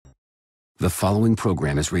The following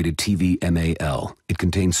program is rated TV MAL. It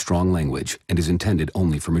contains strong language and is intended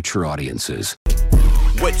only for mature audiences.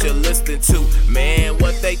 What you listening to, man?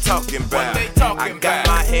 What they talking about? I got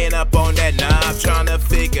my hand up on that knob, trying to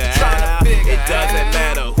figure out. It doesn't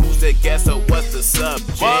matter who's the guest or what's the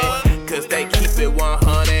subject, cause they keep it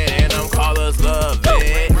 100 and them callers love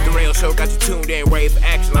it. The radio show got you tuned in, ready for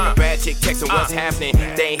action like a bad chick texting what's happening.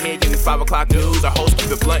 They ain't here giving 5 o'clock news. Our hosts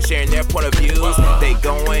keep it blunt, sharing their point of views. They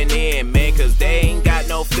going in, man, cause they ain't got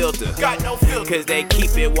no filter. Cause they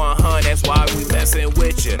keep it 100, that's why we messing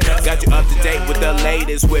with you. Got you up to date with the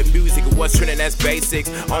latest with music and what's trending, that's basics.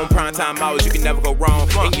 On primetime hours, you can never go wrong.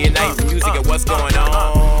 And your night music and what's going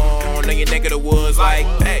on in your neck of the woods, like,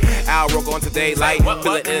 hey, Al Roco on today, like,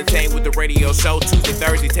 feeling entertained with the radio show. Tuesday,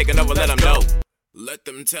 Thursday, taking over, let them know. Let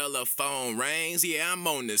them telephone rings, yeah, I'm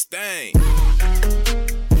on this thing.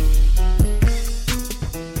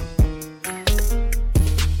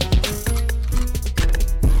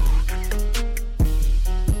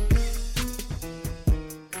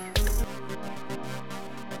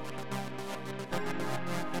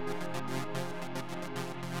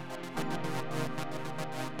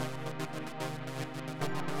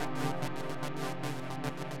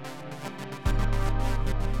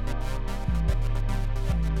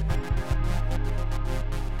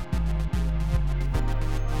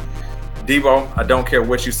 Devo, I don't care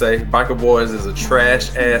what you say. Biker Boys is a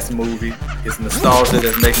trash-ass movie. It's nostalgia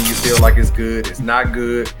that's making you feel like it's good. It's not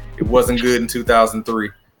good. It wasn't good in 2003.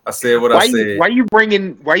 I said what I said. Why you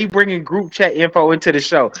bringing group chat info into the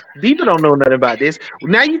show? Devo don't know nothing about this.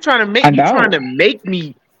 Now you trying to make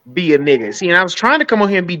me be a nigga. See, and I was trying to come on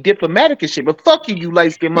here and be diplomatic and shit, but fuck you, you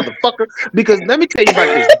light-skinned motherfucker. Because let me tell you about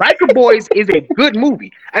this. Biker Boys is a good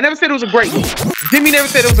movie. I never said it was a great movie. Jimmy never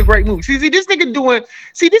said it was a great movie. See, this nigga doing.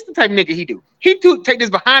 See, this the type of nigga he do. Take this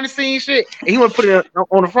behind the scenes shit and he want to put it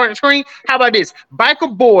on the front screen. How about this?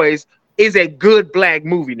 Biker Boys is a good black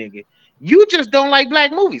movie, nigga. You just don't like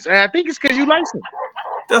black movies, and I think it's because you like them.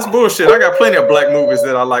 That's bullshit. I got plenty of black movies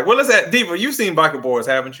that I like. Well, let's add Devo. You've seen Biker Boys,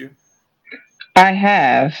 haven't you? I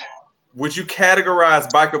have. Would you categorize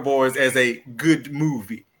Biker Boys as a good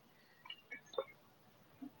movie?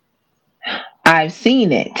 I've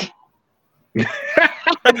seen it. You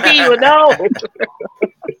know.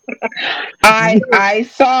 I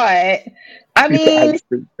saw it. I mean,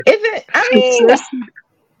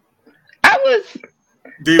 I was.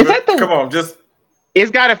 Diva, come on, just. It's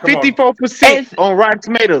got a 54% on Rotten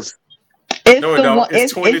Tomatoes. No, it don't.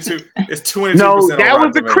 It's 22. It's 22%. No, that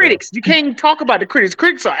was the critics. You can't even talk about the critics.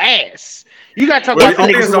 Critics are ass. You got to talk about the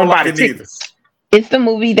niggas who don't like the tickets. It's the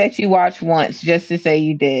movie that you watch once just to say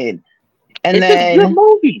you did. And it's a good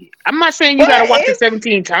movie. I'm not saying you got to watch it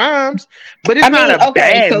 17 times, but it's not a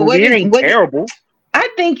bad movie. It ain't terrible. I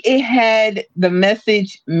think it had the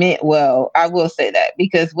message meant well. I will say that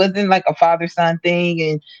because wasn't like a father-son thing,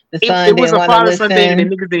 and the son it was a father-son thing, and the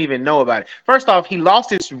niggas didn't even know about it. First off, he lost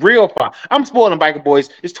his real father. I'm spoiling Biker Boys.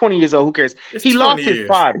 It's 20 years old. Who cares? He lost his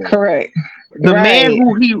father. Correct. The man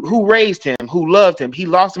who raised him, who loved him, he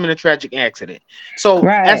lost him in a tragic accident. So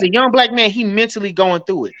as a young black man, he mentally going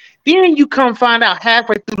through it. Then you come find out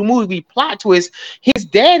halfway through the movie, plot twist, his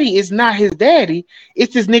daddy is not his daddy.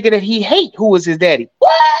 It's this nigga that he hate who was his daddy.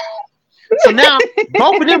 What? So now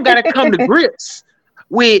both of them got to come to grips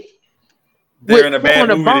with they're in a bad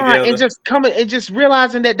movie together. And just coming and just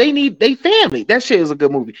realizing that they need they family. That shit was a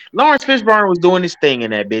good movie. Lawrence Fishburne was doing his thing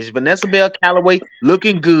in that bitch. Vanessa Bell Calloway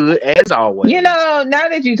looking good as always. You know, now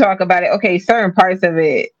that you talk about it, okay, certain parts of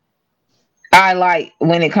it I like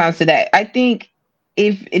when it comes to that. I think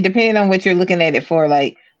if it depending on what you're looking at it for,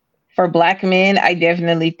 like for black men, I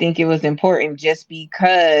definitely think it was important just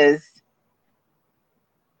because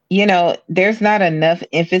you know, there's not enough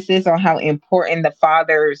emphasis on how important the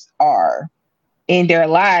fathers are in their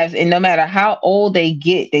lives, and no matter how old they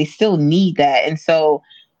get, they still need that. And so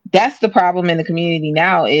that's the problem in the community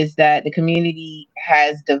now, is that the community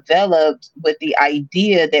has developed with the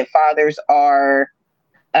idea that fathers are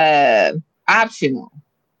optional,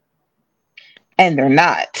 and they're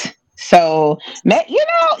not. So you know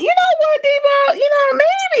what, Devo? You know,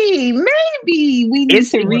 maybe we need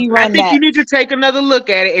to rerun that. I think you need to take another look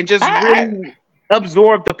at it and just really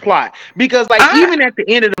absorb the plot, because even at the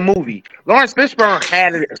end of the movie, Lawrence Fishburne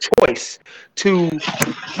had a choice to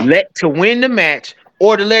win the match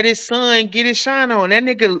or to let his son get his shine on. That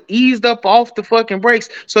nigga eased up off the fucking brakes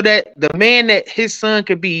so that the man that his son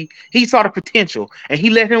could be, he saw the potential and he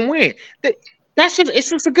let him win. It's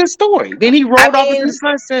just a good story. Then he rolled off into the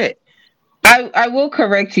sunset. I will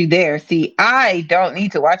correct you there. See, I don't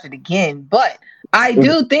need to watch it again, but I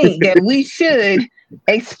do think that we should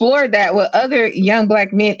explore that with other young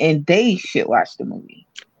black men, and they should watch the movie.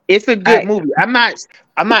 It's a good movie. I'm not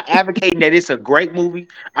advocating that it's a great movie.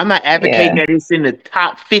 I'm not advocating that it's in the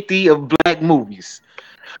top 50 of black movies.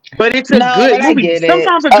 But it's a good but I movie. get it.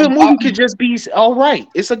 Sometimes a good movie could just be all right.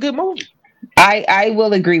 It's a good movie. I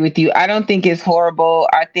will agree with you. I don't think it's horrible.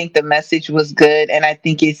 I think the message was good, and I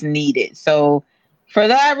think it's needed. So, for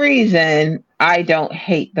that reason, I don't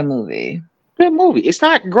hate the movie. Good movie. It's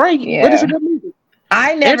not great, but it's a good movie.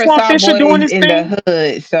 I never Antoine saw Fisher doing Boys his in thing. the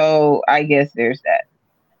Hood, so I guess there's that.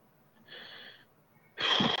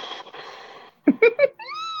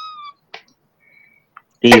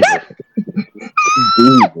 Diva.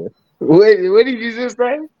 What did you just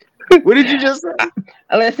say? What did you just say?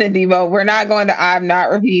 Listen, Debo, we're not going to. I'm not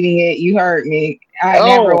repeating it. You heard me. I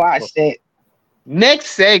never watched it.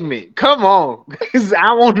 Next segment. Come on, because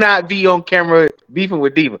I will not be on camera beefing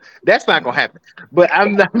with Diva. That's not gonna happen. But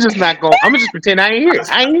I'm just not going. I'm gonna just pretend I ain't here.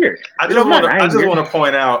 I ain't here. I just want to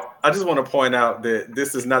point out. I just want to point out that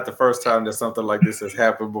this is not the first time that something like this has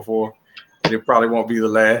happened before, and it probably won't be the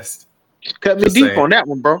last. Cut me deep on that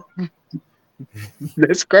one, bro.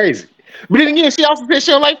 That's crazy. But then again, she also said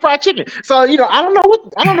she don't like fried chicken. So I don't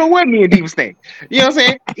know what me and Diva think. You know what I'm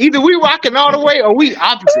saying? Either we rocking all the way or we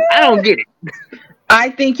opposite. I don't get it. I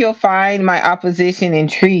think you'll find my opposition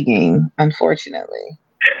intriguing. Unfortunately,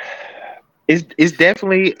 it's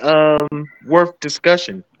definitely worth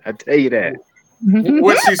discussion. I tell you that.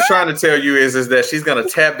 What she's trying to tell you is that she's gonna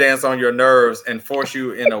tap dance on your nerves and force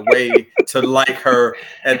you in a way to like her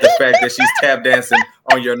at the fact that she's tap dancing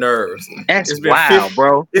on your nerves. It's wild,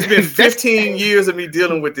 bro. It's been 15 years of me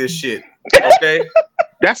dealing with this shit. Okay,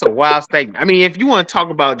 that's a wild statement. I mean, if you want to talk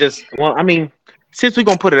about since we're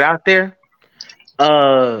gonna put it out there,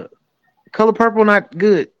 Color Purple not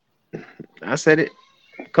good. I said it.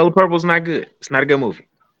 Color Purple's not good. It's not a good movie.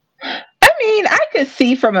 I mean, I could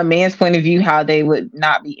see from a man's point of view how they would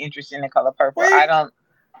not be interested in Color Purple. Wait, I don't.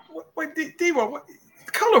 Wait, Diva,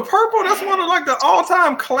 Color Purple? That's one of like the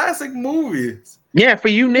all-time classic movies. Yeah, for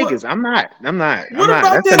you niggas, I'm not. What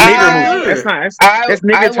about That's a nigger movie. That's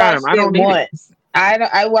nigger time. I don't need it.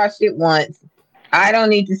 I watched it once. I don't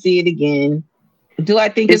need to see it again. Do I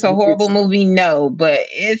think it's a horrible movie? No, but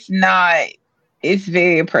it's not. It's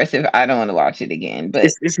very impressive. I don't want to watch it again. But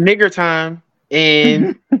it's nigger time.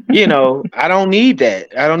 And I don't need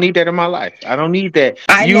that. I don't need that in my life. I don't need that.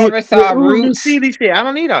 I never saw Roots. See these shit. I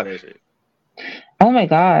don't need all that shit. Oh my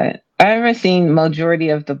god. I haven't seen majority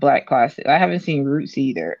of the black classics. I haven't seen Roots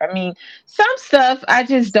either. I mean, some stuff I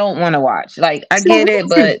just don't want to watch. Like I get it,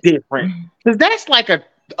 but different. Because that's like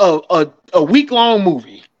a week-long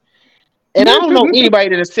movie. And I don't know anybody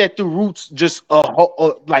that has sat through Roots just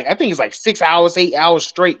like I think it's like 6 hours, 8 hours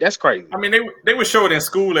straight. That's crazy. I mean, they would show it in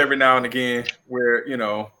school every now and again, where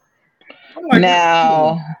like,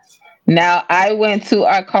 now I went to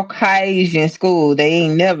a Caucasian school. They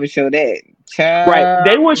ain't never show that. Child. Right?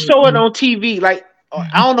 They would show it on TV. Like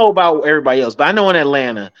I don't know about everybody else, but I know in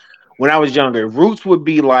Atlanta when I was younger, Roots would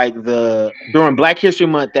be like during Black History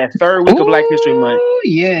Month, that third week of Black History Month.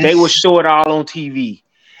 Yes. They would show it all on TV.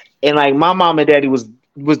 And like my mom and daddy was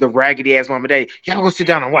the raggedy ass mom and daddy. Y'all go sit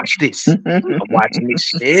down and watch this. I'm watching this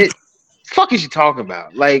shit. Fuck is you talking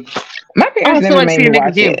about? Like my parents never made me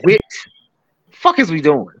watch it. Whipped. Fuck is we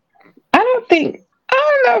doing? I don't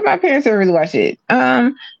know if my parents ever really watch it.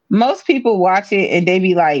 Most people watch it and they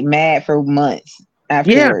be like mad for months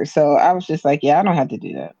afterwards. So I was just like, I don't have to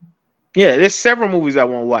do that. Yeah, there's several movies I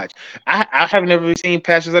won't watch. I haven't ever seen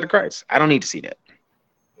Passions of the Christ. I don't need to see that.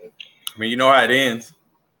 I mean, you know how it ends.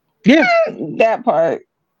 Yeah, that part.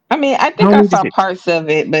 I mean, I think I saw parts of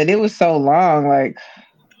it, but it was so long. Like,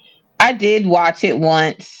 I did watch it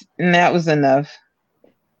once, and that was enough.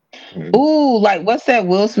 Mm-hmm. Ooh, like what's that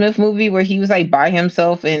Will Smith movie where he was like by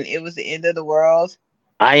himself and it was the end of the world?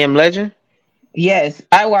 I Am Legend? Yes,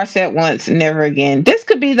 I watched that once, never again. This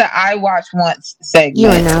could be the I Watch Once segment. You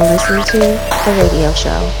are now listening to The Radio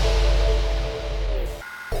Show.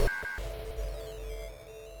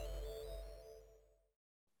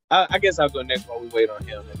 I guess I'll go next while we wait on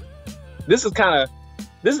him. This is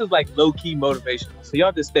like low-key motivational. So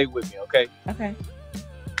y'all just stay with me, okay? Okay.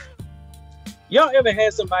 Y'all ever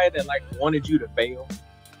had somebody that like wanted you to fail?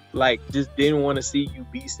 Like just didn't want to see you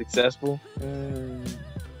be successful?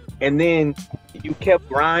 And then you kept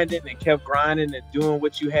grinding and doing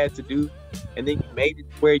what you had to do. And then you made it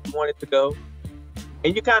where you wanted to go.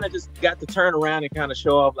 And you kind of just got to turn around and kind of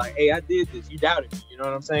show off like, hey, I did this. You doubted me. You know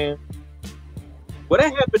what I'm saying? Well,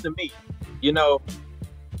 that happened to me.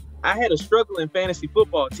 I had a struggling fantasy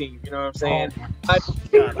football team. You know what I'm saying? Oh,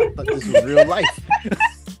 God, I thought this was real life.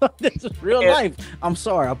 This is real life. I'm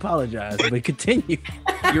sorry. I apologize. But continue.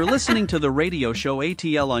 You're listening to the radio show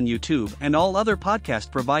ATL on YouTube and all other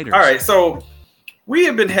podcast providers. All right, so we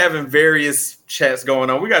have been having various chats going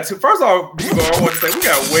on. We got two. First of all, I want to say we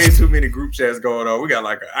got way too many group chats going on. We got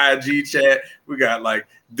like an IG chat. We got like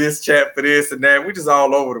this chat for this and that. We just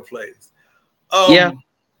all over the place. Yeah.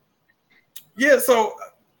 So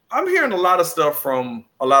I'm hearing a lot of stuff from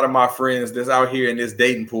a lot of my friends that's out here in this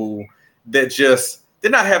dating pool that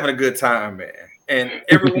they're not having a good time, man. And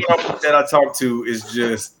everyone that I talk to is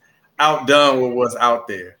just outdone with what's out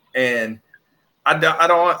there. And I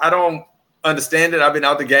don't understand it. I've been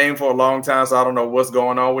out the game for a long time, so I don't know what's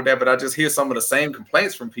going on with that. But I just hear some of the same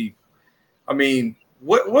complaints from people. I mean,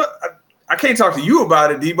 what? I can't talk to you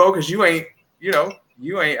about it, Debo, because you ain't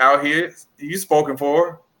out here. You spoken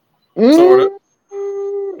for, sort of.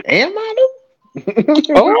 Am I?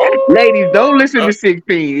 Oh, ladies, don't listen to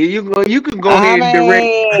 16. You can go ahead and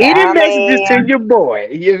direct any messages to your boy.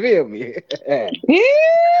 You feel me?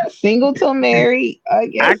 Yeah, single till married. I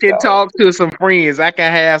guess I can talk to some friends. I can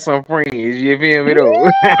have some friends. You feel me though?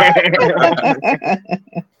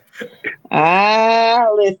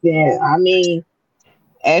 Listen. I mean,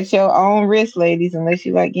 at your own risk, ladies. Unless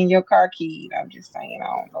you like getting your car keyed. I'm just saying. I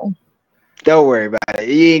don't know. Don't worry about it.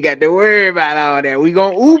 You ain't got to worry about all that. We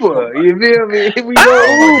gonna Uber. You feel me? We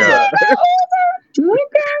gonna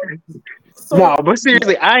Uber. No, but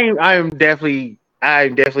seriously, I'm definitely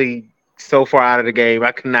so far out of the game.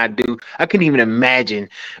 I couldn't even imagine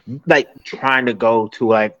like trying to go to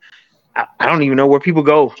like I don't even know where people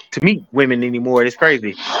go to meet women anymore. It's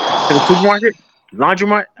crazy. To the supermarket,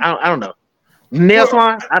 laundromat. I don't know. Nail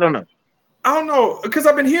salon. I don't know because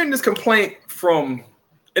I've been hearing this complaint from.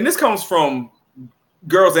 And this comes from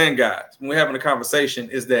girls and guys when we're having a conversation,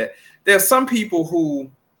 is that there's some people who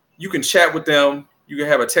you can chat with them, you can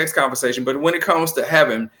have a text conversation, but when it comes to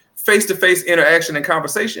having face-to-face interaction and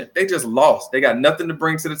conversation, they just lost. They got nothing to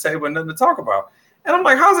bring to the table and nothing to talk about. And I'm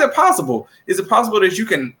like, how's that possible? Is it possible that you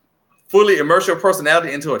can fully immerse your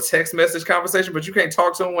personality into a text message conversation, but you can't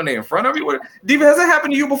talk to them when they're in front of you? Diva, has that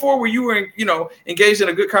happened to you before where you were, engaged in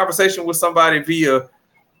a good conversation with somebody via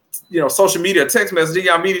social media, text messaging,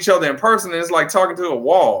 y'all meet each other in person, and it's like talking to a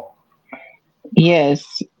wall?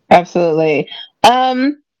 Yes, absolutely.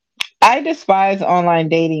 I despise online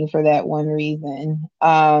dating for that one reason.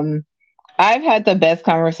 I've had the best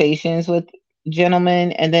conversations with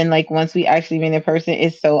gentlemen, and then like once we actually meet in person,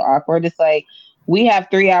 it's so awkward. It's like we have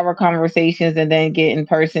 3-hour conversations and then get in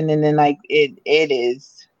person, and then like it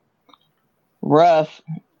is rough.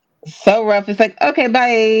 So rough. It's like, okay,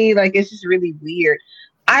 bye. Like it's just really weird.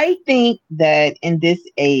 I think that in this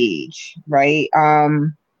age, right?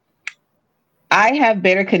 I have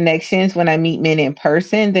better connections when I meet men in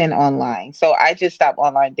person than online. So I just stopped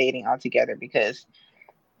online dating altogether because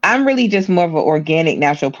I'm really just more of an organic,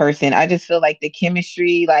 natural person. I just feel like the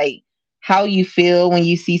chemistry, like how you feel when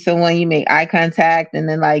you see someone, you make eye contact, and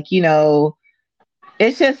then like,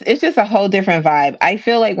 it's just a whole different vibe. I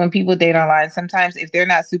feel like when people date online, sometimes if they're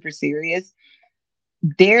not super serious,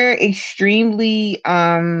 they're extremely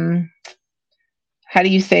how do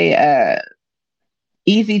you say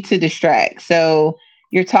easy to distract. So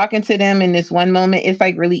you're talking to them in this one moment, it's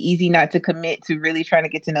like really easy not to commit to really trying to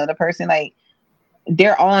get to know the person. Like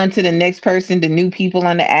they're on to the next person, the new people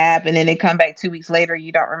on the app, and then they come back 2 weeks later,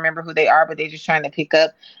 you don't remember who they are, but they're just trying to pick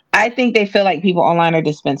up. I think they feel like people online are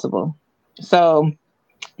dispensable. So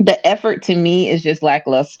the effort to me is just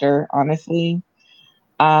lackluster, honestly.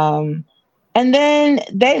 Um, and then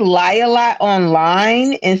they lie a lot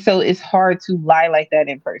online, and so it's hard to lie like that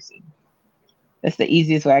in person. That's the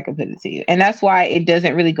easiest way I can put it to you. And that's why it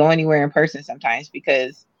doesn't really go anywhere in person sometimes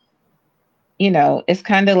because, it's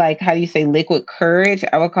kind of like, how do you say liquid courage?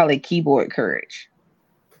 I would call it keyboard courage.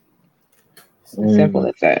 Simple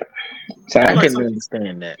as that. So I can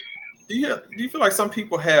understand that. Do you feel like some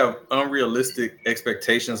people have unrealistic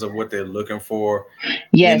expectations of what they're looking for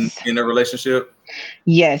yes. in a relationship?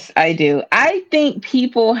 Yes, I do. I think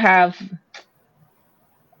people have.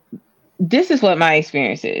 This is what my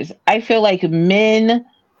experience is. I feel like men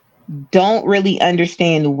don't really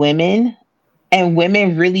understand women, and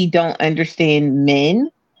women really don't understand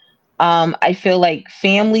men. I feel like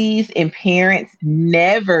families and parents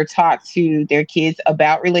never talk to their kids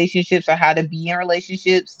about relationships or how to be in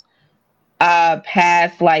relationships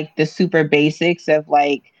past like the super basics of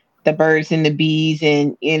like the birds and the bees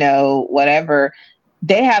and whatever.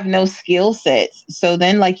 They have no skill sets. So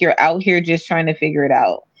then like you're out here just trying to figure it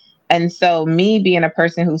out. And so me being a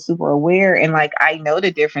person who's super aware and like I know the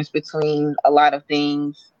difference between a lot of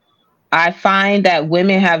things I find that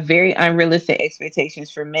women have very unrealistic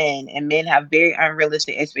expectations for men, and men have very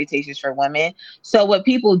unrealistic expectations for women. So what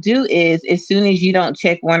people do is, as soon as you don't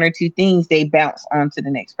check one or two things, they bounce on to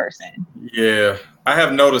the next person. Yeah, I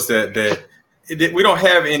have noticed that we don't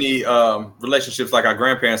have any relationships like our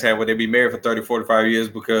grandparents had, where they be married for 30, 45 years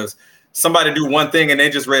because somebody do one thing and they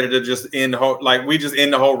just ready to just end the whole, like we just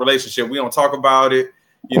end the whole relationship. We don't talk about it,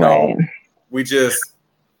 you know. Right. We just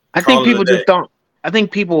I think call it a people day. just don't. I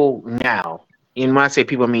think people now, and when I say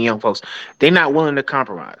people, I mean young folks, they're not willing to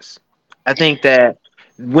compromise. I think that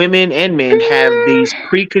women and men have these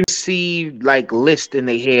preconceived like list in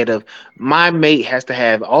their head of my mate has to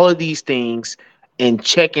have all of these things and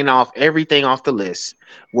checking off everything off the list.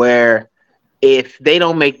 Where if they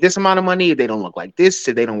don't make this amount of money, if they don't look like this,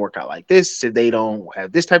 if they don't work out like this, if they don't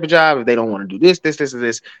have this type of job, if they don't want to do this, and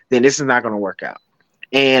this, then this is not going to work out.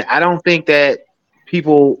 And I don't think that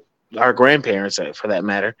people, our grandparents, for that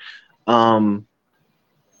matter, um,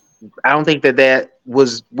 I don't think that that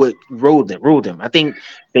was what ruled them. I think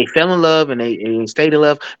they fell in love and they stayed in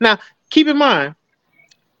love. Now, keep in mind,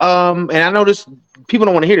 and I know this people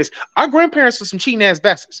don't want to hear this. Our grandparents were some cheating ass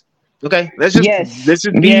bastards. Okay, Yes. let's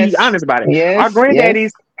just be Yes. honest about it. Our Yes. Yes.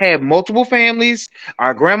 granddaddies had multiple families.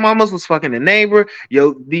 Our grandmamas was fucking the neighbor.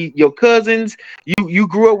 Your cousins. You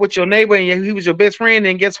grew up with your neighbor and he was your best friend.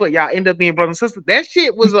 And guess what? Y'all end up being brother and sister. That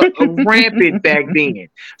shit was a rampant back then.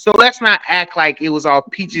 So let's not act like it was all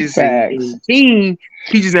peaches Facts. and teen,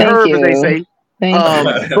 peaches and Thank herb, as they you. say.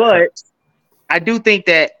 Thank you. But I do think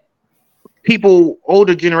that people,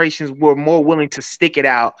 older generations, were more willing to stick it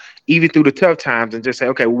out even through the tough times and just say,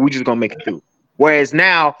 okay, well, we're just gonna make it through. Whereas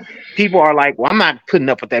now people are like, well, I'm not putting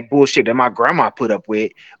up with that bullshit that my grandma put up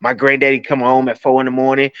with. My granddaddy come home at 4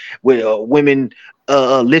 a.m. with women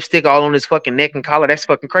lipstick all on his fucking neck and collar. That's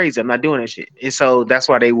fucking crazy. I'm not doing that shit. And so that's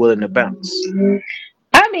why they willing to bounce.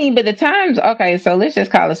 I mean, but the times, okay, so let's just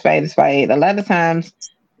call it spade a spade. A lot of times,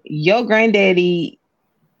 your granddaddy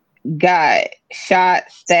got shot,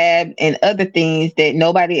 stabbed, and other things that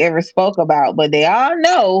nobody ever spoke about, but they all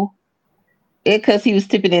know it because he was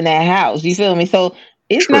tipping in that house. You feel me? So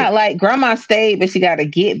it's True. not like grandma stayed, but she got to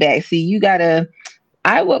get back. See, you got to,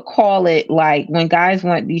 I would call it like when guys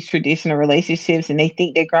want these traditional relationships and they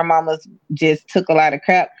think their grandmamas just took a lot of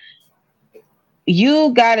crap.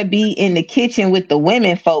 You got to be in the kitchen with the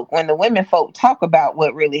women folk when the women folk talk about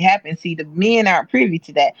what really happened. See, the men aren't privy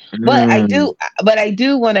to that. But I Mm. do, but I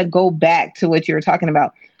do want to go back to what you were talking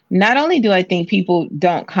about. Not only do I think people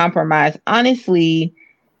don't compromise, honestly,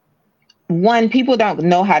 one, people don't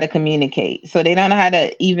know how to communicate. So they don't know how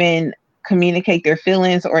to even communicate their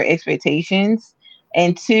feelings or expectations.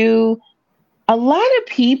 And two, a lot of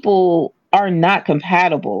people are not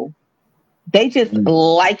compatible. They just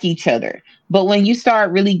like each other. But when you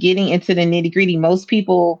start really getting into the nitty gritty, most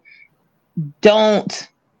people don't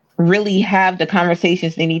really have the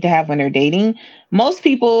conversations they need to have when they're dating. Most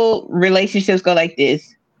people, relationships go like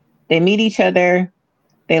this: they meet each other,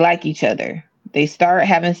 they like each other, they start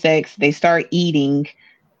having sex, they start eating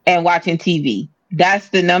and watching TV. That's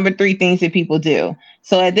the number three things that people do.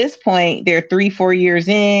 So at this point, they're 3, 4 years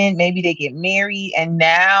in, maybe they get married, and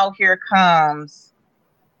now here comes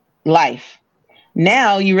life.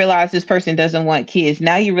 Now you realize this person doesn't want kids.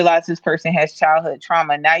 Now you realize this person has childhood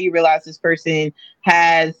trauma. Now you realize this person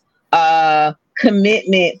has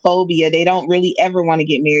commitment phobia. They don't really ever want to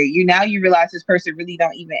get married. You realize this person really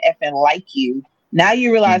don't even effing like you. Now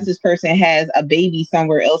you realize this person has a baby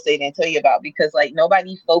somewhere else they didn't tell you about because like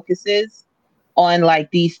nobody focuses on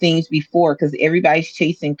like these things before because everybody's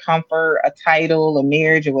chasing comfort, a title, a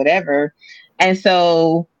marriage, or whatever. And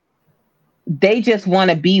so they just want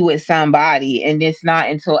to be with somebody, and it's not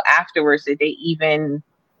until afterwards that they even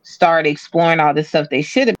start exploring all the stuff they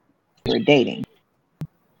should have been were dating.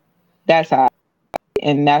 That's how,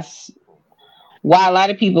 and that's why a lot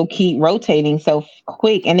of people keep rotating so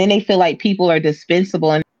quick, and then they feel like people are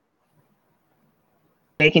dispensable and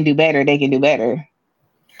they can do better. They can do better.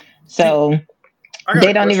 So I got they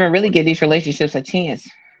a don't question even really for give these relationships a chance.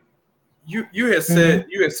 you. You had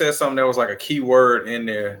said something that was like a key word in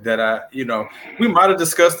there that we might have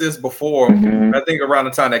discussed this before. Mm-hmm. I think around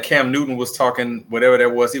the time that Cam Newton was talking, whatever that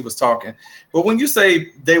was, he was talking. But when you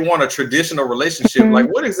say they want a traditional relationship, Mm-hmm.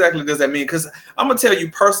 like what exactly does that mean? Because I'm gonna tell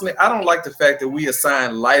you personally, I don't like the fact that we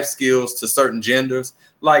assign life skills to certain genders.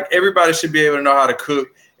 Like everybody should be able to know how to cook,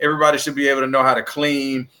 everybody should be able to know how to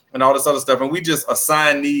clean and all this other stuff, and we just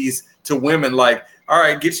assign these to women. Like, all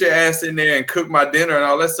right, get your ass in there and cook my dinner and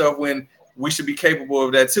all that stuff when we should be capable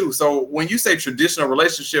of that too. So when you say traditional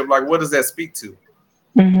relationship, like what does that speak to?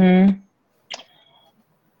 Mm-hmm.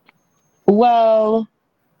 Well,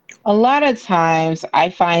 A lot of times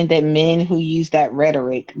I find that men who use that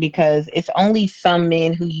rhetoric, because it's only some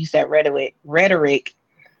men who use that rhetoric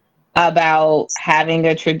about having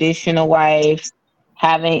a traditional wife,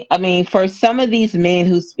 I mean, for some of these men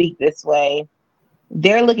who speak this way,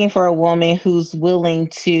 they're looking for a woman who's willing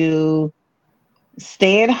to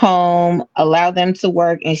stay at home, allow them to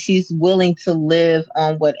work, and she's willing to live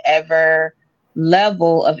on whatever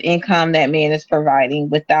level of income that man is providing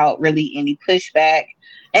without really any pushback.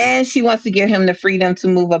 And she wants to give him the freedom to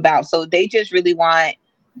move about. So they just really want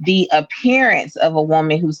the appearance of a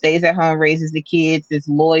woman who stays at home, raises the kids, is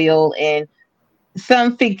loyal, and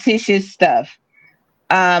some fictitious stuff.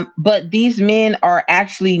 But these men are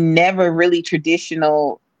actually never really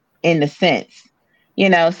traditional in the sense. You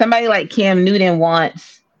know, somebody like Cam Newton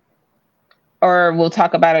wants, or we'll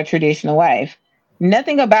talk about a traditional wife.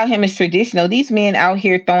 Nothing about him is traditional. These men out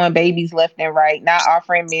here throwing babies left and right, not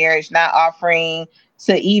offering marriage, not offering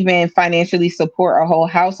to even financially support a whole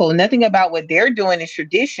household. Nothing about what they're doing is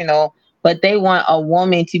traditional, but they want a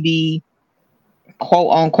woman to be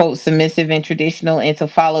quote unquote submissive and traditional and to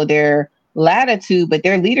follow their latitude, but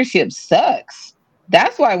their leadership sucks.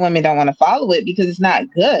 That's why women don't want to follow it, because it's not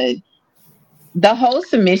good. The whole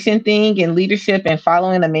submission thing and leadership and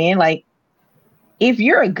following a man, like, if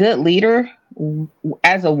you're a good leader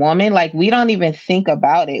as a woman, like, we don't even think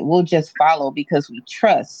about it. We'll just follow because we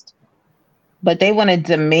trust. But they want to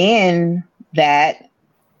demand that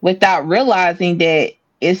without realizing that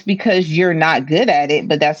it's because you're not good at it,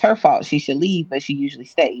 but that's her fault. She should leave, but she usually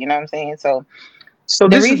stay. You know what I'm saying? So So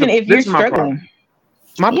the reason, if this you're is my problem. struggling,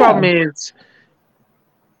 My yeah, problem is,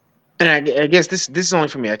 and I guess this is only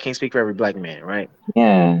for me. I can't speak for every black man, right?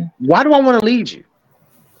 yeah, Why do I want to lead you?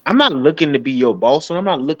 I'm not looking to be your boss, and I'm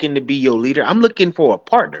not looking to be your leader. I'm looking for a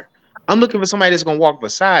partner. I'm looking for somebody that's gonna walk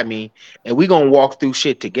beside me, and we're gonna walk through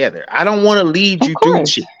shit together. I don't want to lead of you through course,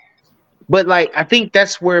 shit. But like, I think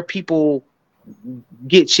that's where people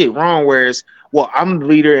get shit wrong. Whereas, well, I'm the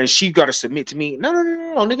leader and she got to submit to me. No, no, no,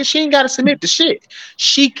 no, no, nigga. She ain't got to submit to shit.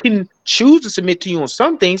 She can choose to submit to you on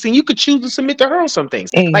some things, and you could choose to submit to her on some things.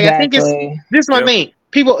 Like, I think it's exactly. this is my Yep. thing.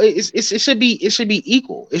 People, it should be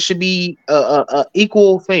equal. It should be a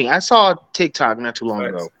equal thing. I saw a TikTok not too long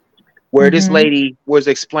Facts. ago where this Hmm. lady was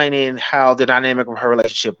explaining how the dynamic of her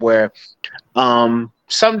relationship, where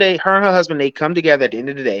someday her and her husband, they come together at the end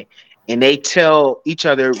of the day and they tell each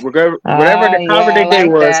other, whatever however Yeah, I their day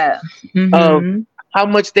like was, that. of Hmm. how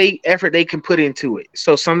much effort they can put into it.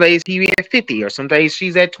 So some days he at 50, or some days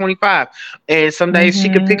she's at 25, and some days she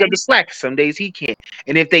can pick Hmm. up the slack, some days he can't.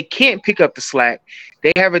 And if they can't pick up the slack,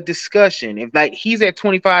 they have a discussion. If like he's at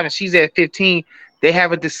 25 and she's at 15, they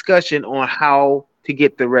have a discussion on how to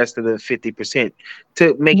get the rest of the 50%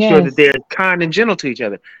 to make sure that Yes. they're kind and gentle to each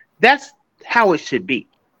other. That's how it should be.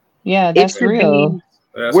 Yeah, It that's should real. be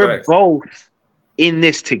That's we're facts. both in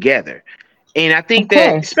this together. And I Of think that,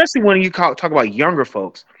 course. especially when you talk about younger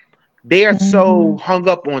folks, they are Hmm. so hung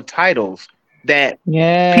up on titles that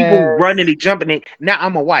people running Yes. and jumping in. Now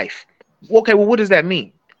I'm a wife. Okay, well, what does that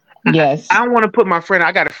mean? I Yes. don't want to put my friend.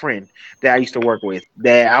 I got a friend that I used to work with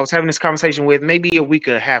that I was having this conversation with maybe a week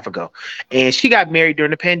and a half ago, and she got married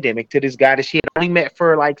during the pandemic to this guy that she had only met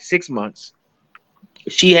for like 6 months.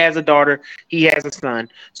 She has a daughter. He has a son.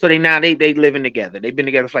 So they living together. They've been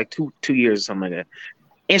together for like two years or something like that.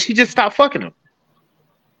 And she just stopped fucking him.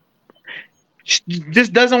 She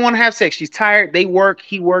just doesn't want to have sex. She's tired. They work.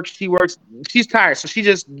 He works. She works. She's tired, so she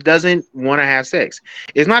just doesn't want to have sex.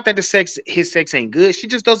 It's not that his sex ain't good. She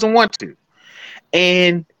just doesn't want to,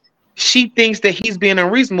 and she thinks that he's being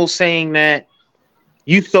unreasonable, saying that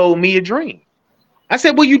you sold me a dream. I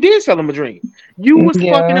said, well, you did sell him a dream. You was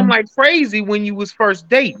fucking him Yeah. like crazy when you was first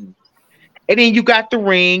dating. And then you got the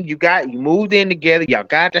ring, you moved in together, y'all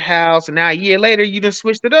got the house, and now a year later you done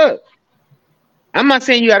switched it up. I'm not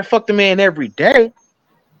saying you gotta fuck the man every day,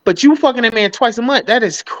 but you fucking that man twice a month. That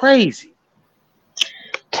is crazy.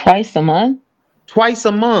 Twice a month. Twice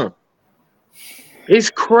a month. It's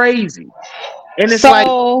crazy. And it's like,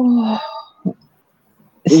 So,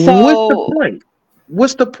 what's the so, point?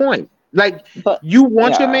 What's the point? Like, but you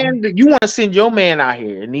want your yeah. man, you want to send your man out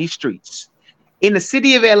here in these streets, in the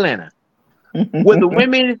city of Atlanta, where the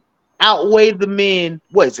women outweigh the men.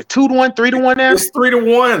 What is it, 2 to 1, 3 to 1 now? It's 3 to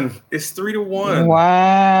 1. It's 3 to 1.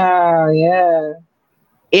 Wow. Yeah.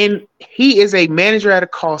 And he is a manager at a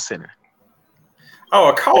call center. Oh,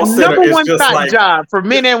 a call The center number is one just top like, job for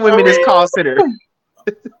men and I women is mean, call center.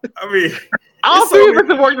 I mean, All it's so three of many,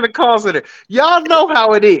 us have worked in a call center. Y'all know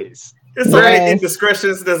how it is, it's so many right? Yes.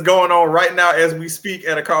 indiscretions that's going on right now as we speak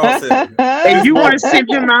at a call center. And It's you want to horrible.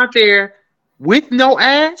 send him out there with no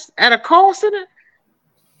ass at a call center?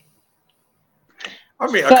 I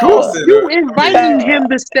mean, a So, call You center. I inviting mean, him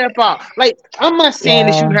to step out. Like, I'm not saying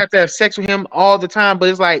that you yeah, have to have sex with him all the time, but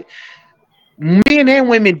it's like men and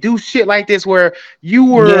women do shit like this where you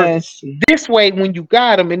were yes, this way when you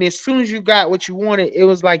got him, and as soon as you got what you wanted, it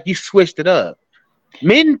was like you switched it up.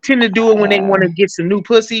 Men tend to do it when they want to get some new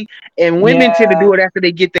pussy, and women tend to yeah, do it after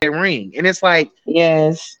they get that ring. And it's like,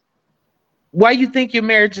 yes. why you think your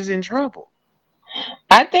marriage is in trouble?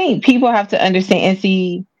 I think people have to understand and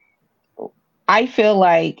see. I feel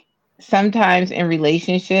like sometimes in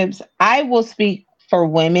relationships, I will speak for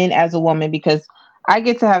women as a woman because I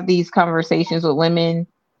get to have these conversations with women,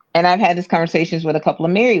 and I've had these conversations with a couple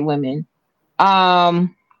of married women.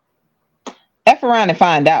 Um, F around and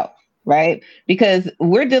find out, right? Because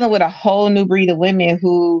we're dealing with a whole new breed of women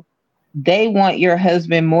who they want your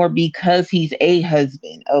husband more because he's a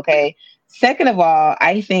husband. Okay. Second of all,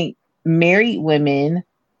 I think married women,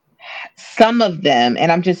 some of them,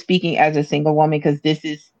 and I'm just speaking as a single woman because this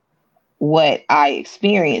is what I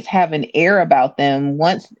experience, have an air about them.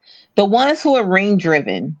 Once the ones who are ring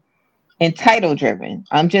driven and title driven,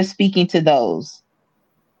 I'm just speaking to those.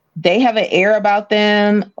 They have an air about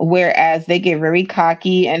them, whereas they get very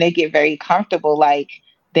cocky and they get very comfortable. Like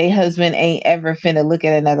their husband ain't ever finna look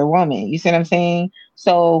at another woman. You see what I'm saying?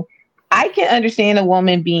 So I can understand a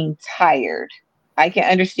woman being tired. I can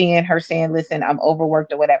understand her saying, listen, I'm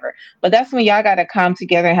overworked or whatever. But that's when y'all got to come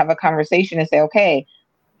together and have a conversation and say, okay,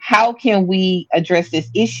 how can we address this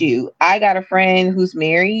issue? I got a friend who's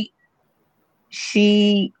married.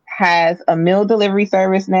 She has a meal delivery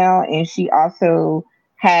service now, and she also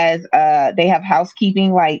has they have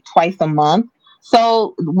housekeeping like twice a month.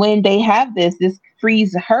 So when they have this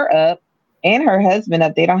frees her up and her husband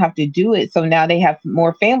up. They don't have to do it. So now they have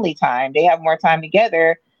more family time. They have more time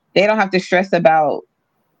together. They don't have to stress about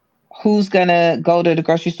who's gonna go to the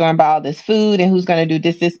grocery store and buy all this food and who's gonna do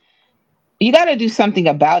this. You got to do something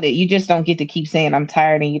about it. You just don't get to keep saying I'm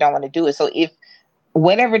tired and you don't want to do it. So if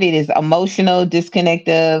whatever it is, emotional,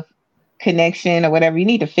 disconnective, connection, or whatever, you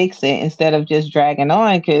need to fix it instead of just dragging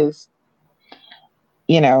on because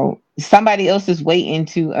somebody else is waiting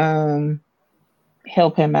to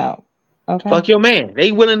help him out. Okay. Fuck your man.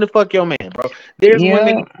 They willing to fuck your man, bro. There's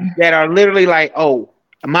women Yeah. that are literally like, oh,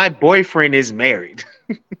 my boyfriend is married.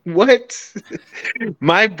 What?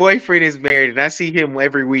 My boyfriend is married and I see him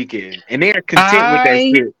every weekend. And they are content with that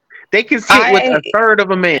I shit. They consent with I a third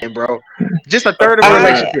of a man, bro. Just a a third of a third. I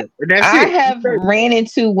relationship. And that's I it. have ran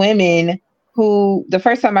into women who the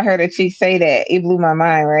first time I heard a chick say that, it blew my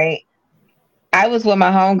mind, right? I was with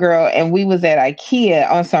my homegirl and we was at IKEA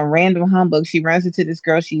on some random humbug. She runs into this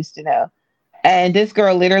girl she used to know. And this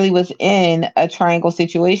girl literally was in a triangle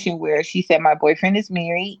situation where she said, my boyfriend is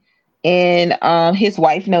married and his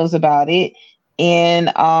wife knows about it. And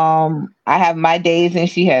I have my days and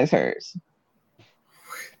she has hers.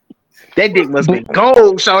 That dick must be But-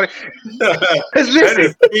 gold, shorty. Cause That listen,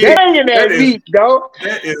 is that king. ain't in That that is meat, dog.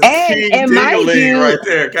 that is And king and mind dingling you, right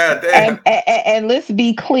there. God and, damn. and and let's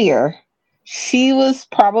be clear, she was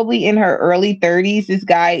probably in her early 30s. This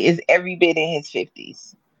guy is every bit in his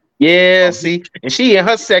 50s. Yeah, Oh, see, and she in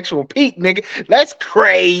her sexual peak, nigga. That's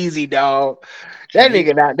crazy, dog. That and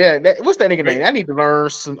nigga not there. What's that nigga name? he, I need to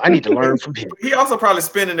learn some. I need to learn from him. he also probably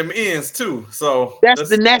spending them ends too. So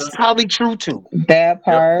That's probably true too. That yep.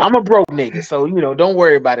 part. I'm a broke nigga, so don't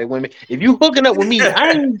worry about it, women. If you hooking up with me,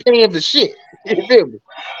 I ain't paying for shit. You feel me?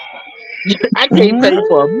 I can't pay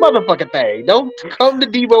for a Mm, motherfucking thing. Don't come to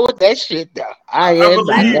Devo with that shit, though. I I am not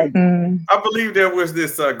believe that. mm-mm. I believe there was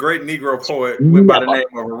this great Negro poet went by the Never. name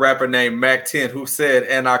of a rapper named Mac 10 who said,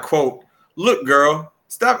 and I quote, "Look, girl,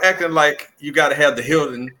 stop acting like you got to have the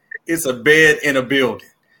Hilton. It's a bed in a building."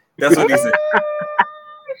 That's what he said.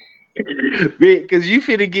 Because you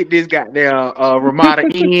finna get this goddamn Ramada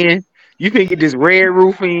in. You finna get this red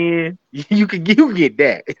roof in. You can get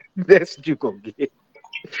that. That's what you gonna get.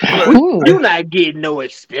 But But Ooh. you not getting no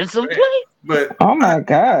expensive place. but Oh I, my I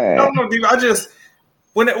God. don't know, dude. I just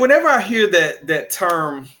whenever I hear that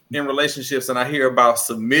term in relationships and I hear about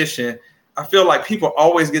submission, I feel like people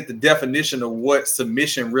always get the definition of what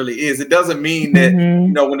submission really is. It doesn't mean that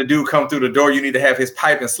Hmm. when the dude come through the door, you need to have his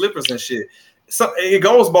pipe and slippers and shit. So it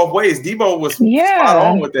goes both ways. Debo was spot on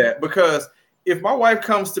Yeah. with that because if my wife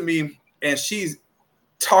comes to me and she's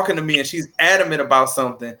talking to me and she's adamant about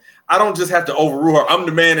something, I don't just have to overrule her. I'm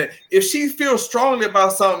the man that if she feels strongly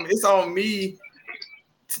about something, it's on me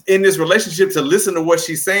in this relationship to listen to what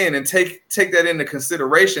she's saying and take that into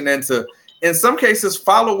consideration and to in some cases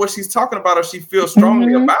follow what she's talking about if she feels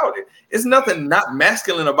strongly Hmm. about it. It's nothing not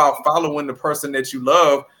masculine about following the person that you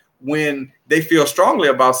love when they feel strongly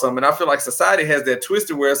about something. I feel like society has that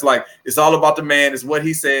twisted where it's like it's all about the man, it's what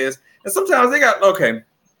he says. And sometimes they got okay.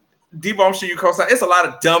 Debo, I'm sure you co-sign. It's a lot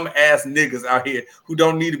of dumb ass niggas out here who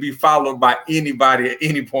don't need to be followed by anybody at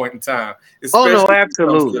any point in time. Oh no, Especially when it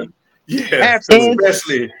comes to absolutely, absolutely.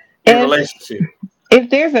 especially in If relationship. if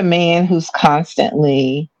there's a man who's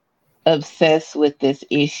constantly obsessed with this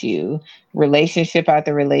issue, relationship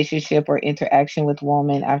after relationship or interaction with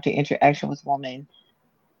woman after interaction with woman,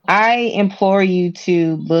 I implore you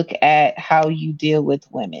to look at how you deal with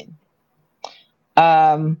women.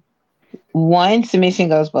 Um, one, submission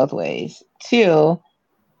goes both ways. Two,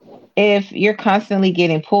 if you're constantly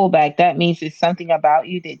getting pullback, that means it's something about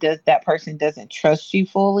you that person doesn't trust you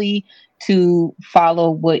fully to follow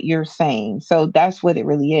what you're saying. So that's what it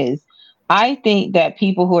really is. I think that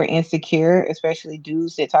people who are insecure, especially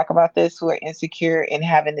dudes that talk about this, who are insecure and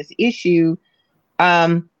having this issue,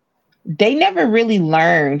 um, they never really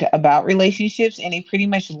learned about relationships and they pretty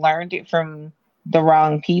much learned it from the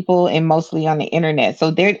wrong people and mostly on the internet. So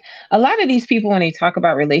there a lot of these people when they talk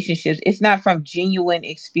about relationships, it's not from genuine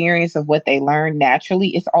experience of what they learned naturally.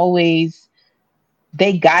 It's always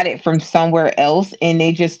they got it from somewhere else and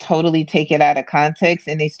they just totally take it out of context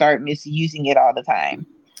and they start misusing it all the time.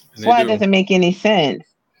 And That's they why it do. doesn't make any sense.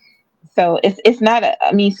 So it's not a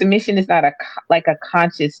I mean submission is not like a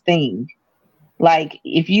conscious thing. Like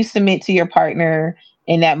if you submit to your partner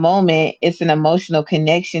in that moment, it's an emotional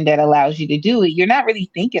connection that allows you to do it. You're not really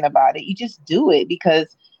thinking about it. You just do it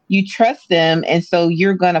because you trust them. And so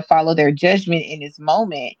you're going to follow their judgment in this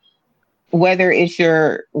moment, whether it's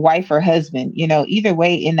your wife or husband, either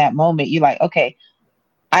way in that moment, you're like, okay,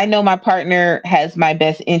 I know my partner has my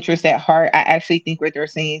best interest at heart. I actually think what they're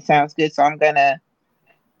saying sounds good. So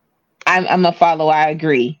I'm a follow. I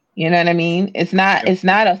agree. You know what I mean? It's not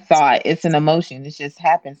a thought. It's an emotion. It just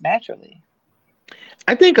happens naturally.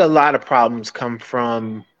 I think a lot of problems come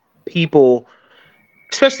from people,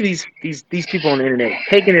 especially these people on the internet,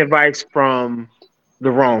 taking advice from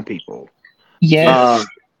the wrong people. Uh, Yes.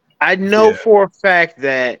 I know Yeah. for a fact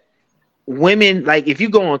that women, like if you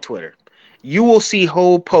go on Twitter, you will see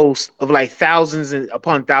whole posts of like thousands and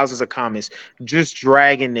upon thousands of comments just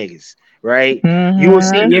dragging niggas, right? You will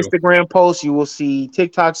see Mm-hmm. True. Instagram posts, you will see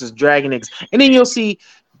TikToks just dragging niggas, and then you'll see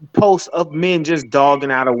posts of men just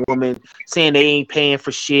dogging out a woman, saying they ain't paying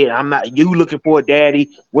for shit. I'm not you looking for a daddy.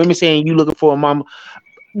 Women saying you looking for a mama.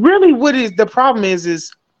 Really, what is the problem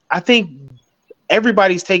is I think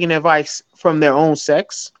everybody's taking advice from their own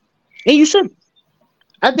sex, and you should.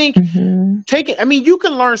 I think Mm-hmm. take it. I mean, you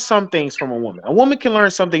can learn some things from a woman. A woman can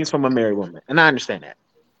learn some things from a married woman, and I understand that.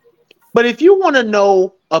 But if you want to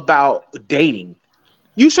know about dating,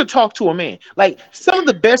 you should talk to a man. Like some of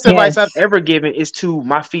the best advice I've Yes. ever given is to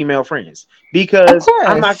my female friends Of because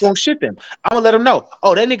I'm not course. gonna shit them. I'm gonna let them know.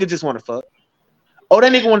 Oh, that nigga just want to fuck. Oh,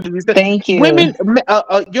 that nigga want to do this. Thank you. Women,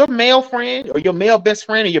 your male friend or your male best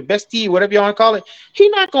friend or your bestie, whatever you want to call it, he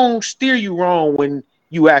not gonna steer you wrong when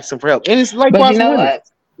you ask him for help. And it's But you likewise for know women. what?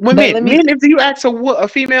 But Women, let me men, if you ask a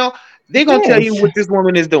female, they gonna tell you yes. what this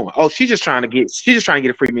woman is doing. Oh, she's just trying to get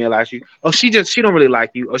a free meal out of you. Oh, she don't really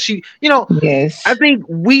like you. Or I Yes. think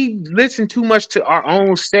we listen too much to our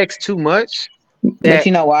own sex too much But that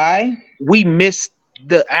you know why? we miss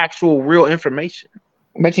the actual real information.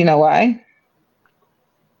 But you know why?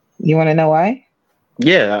 You want to know why?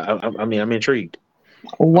 Yeah, I mean, I'm intrigued.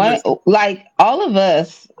 I'm One, listening. like all of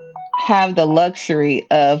us have the luxury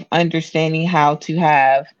of understanding how to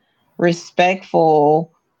have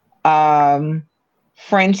respectful um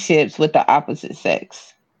friendships with the opposite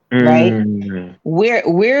sex, right? Mm.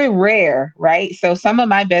 We're rare, right? So some of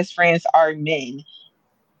my best friends are men.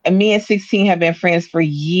 And me and 16 have been friends for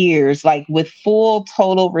years, like with full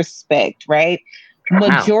total respect, right? Wow.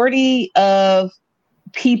 Majority of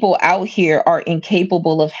people out here are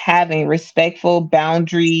incapable of having respectful,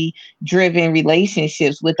 boundary driven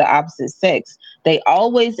relationships with the opposite sex. They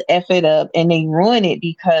always F it up and they ruin it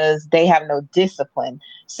because they have no discipline.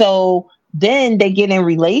 So then they get in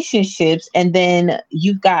relationships, and then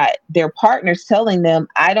you've got their partners telling them,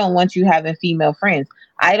 I don't want you having female friends.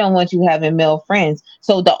 I don't want you having male friends.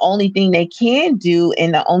 So the only thing they can do,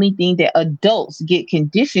 and the only thing that adults get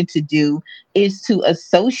conditioned to do, is to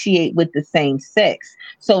associate with the same sex.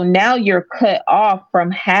 So now you're cut off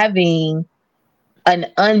from having an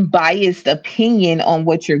unbiased opinion on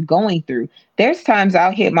what you're going through. There's times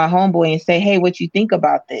I'll hit my homeboy and say, "Hey, what you think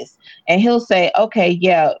about this?" And he'll say, "Okay,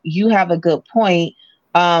 yeah, you have a good point.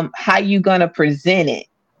 How you gonna present it?"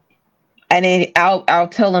 And then I'll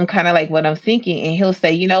tell him kind of like what I'm thinking, and he'll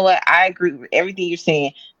say, "You know what? I agree with everything you're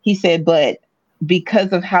saying." He said, "But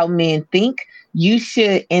because of how men think, you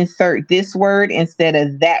should insert this word instead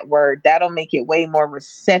of that word. That'll make it way more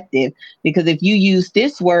receptive. Because if you use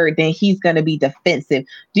this word, then he's going to be defensive.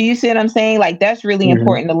 Do you see what I'm saying? Like, that's really Mhm.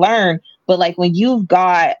 important to learn. But like when you've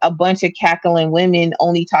got a bunch of cackling women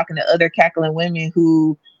only talking to other cackling women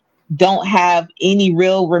who don't have any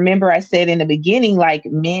real, remember I said in the beginning, like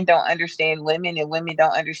men don't understand women and women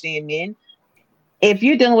don't understand men. If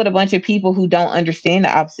you're dealing with a bunch of people who don't understand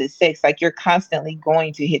the opposite sex, like you're constantly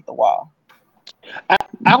going to hit the wall. I,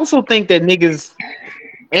 I also think that niggas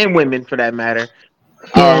and women, for that matter,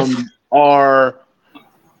 Yes. are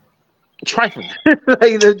trifling.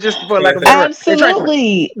 Like, they're just for lack of a better word, they're trifling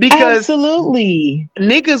Absolutely. because Absolutely.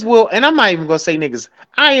 niggas will, and I'm not even gonna say niggas.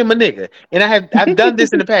 I am a nigga, and I've done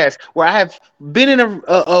this in the past where I have been in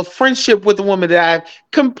a friendship with a woman that I'm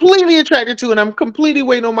completely attracted to, and I'm completely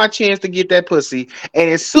waiting on my chance to get that pussy. And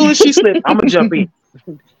as soon as she slipped, I'm gonna jump in.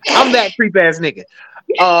 I'm that creep ass nigga.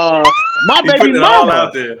 My He baby putting it all mama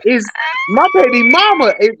out there. is my baby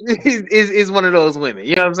mama is one of those women.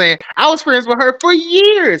 You know what I'm saying? I was friends with her for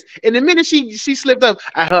years, and the minute she slipped up,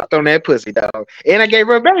 I hopped on that pussy, dog, and I gave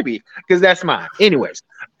her a baby because that's mine. Anyways,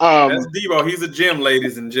 That's um, Debo. He's a gem,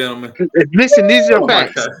 ladies and gentlemen. listen, these are Oh my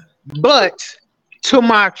facts. god. But to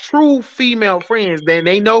my true female friends, then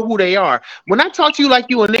they know who they are. When I talk to you like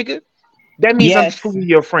you a nigga, that means I'm Yes. truly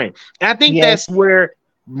your friend. And I think that's Yes. where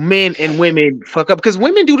men and women fuck up because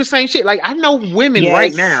women do the same shit. Like I know women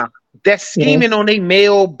right Yes. now that's scheming Yes. on a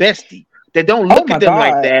male bestie that don't Oh look my at them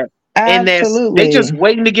like God. that, and they just Absolutely.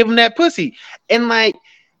 waiting to give them that pussy, and like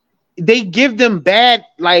they give them bad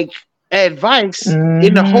like advice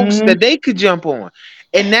in the hopes Hmm. that they could jump on.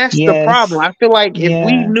 And that's the problem. Yes. I feel like if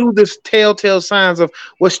we Yeah. knew this telltale signs of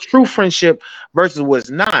what's true friendship versus what's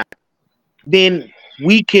not, then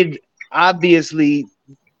we could obviously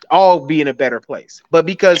all be in a better place. But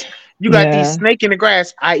because you got these Yeah. snake in the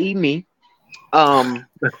grass, i.e. me, um,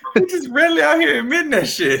 He just really out here admitting that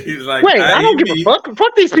shit. He's like, wait, I I.e. don't give a me. fuck.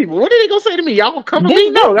 Fuck these people. What are they gonna say to me? Y'all gonna come for This me?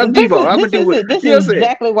 this No, that's this Debo. is I'm gonna this do is what this you know is what I'm saying.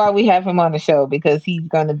 exactly why we have him on the show, because he's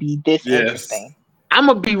gonna be this Yes. interesting. I'm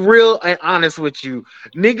gonna be real and honest with you.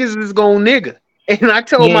 Niggas is gonna nigga. And I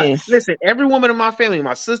told my Yes. listen, every woman in my family,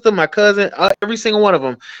 my sister, my cousin, every single one of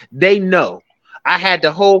them, they know. I had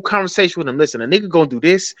the whole conversation with them. Listen, a nigga gonna do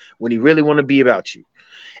this when he really want to be about you.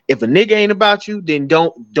 If a nigga ain't about you, then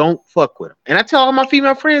don't fuck with him. And I tell all my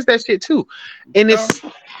female friends that shit too. And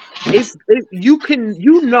you can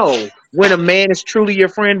when a man is truly your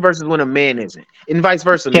friend versus when a man isn't, and vice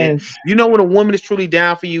versa, man. Yes. You know when a woman is truly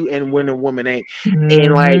down for you and when a woman ain't,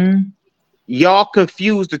 and like Hmm. y'all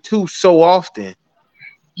confuse the two so often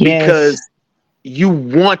Yes. because you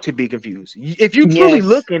want to be confused. If you truly Yes.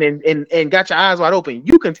 looking and got your eyes wide open,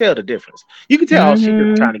 you can tell the difference. You can tell, oh, she just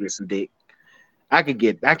Hmm. trying to get some dick. I can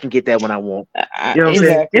get that when I want. You know what I'm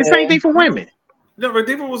saying? And same thing Exactly. for women. No, but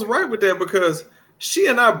Diva was right with that because she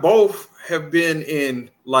and I both have been in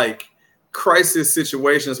like crisis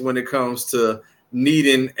situations when it comes to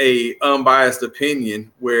needing a unbiased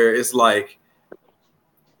opinion where it's like,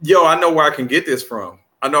 yo, I know where I can get this from.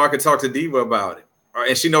 I know I can talk to Diva about it.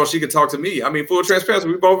 And she knows she can talk to me. I mean, full transparency,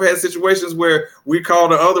 we both had situations where we call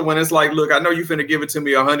the other one. It's like, look, I know you finna give it to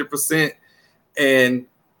me 100%, and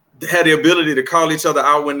had the ability to call each other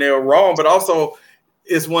out when they were wrong. But also,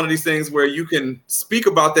 it's one of these things where you can speak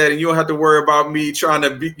about that and you don't have to worry about me trying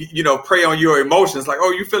to be, prey on your emotions. Like,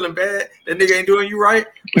 oh, you feeling bad? That nigga ain't doing you right?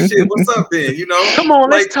 Well, shit, what's up then? Come on,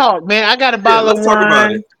 let's Like, talk, man. I got a yeah, bottle of let's talk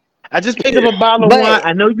about it. wine. I just picked up Yeah. a bottle of wine. But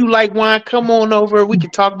I know you like wine. Come on over. We can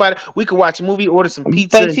talk about it. We can watch a movie, order some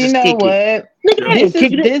pizza, but and you just know kick it. what? Nigga, I Yeah. ain't This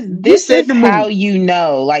is kicking it. this You this said is the how movie. you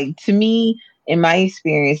know. Like, to me, in my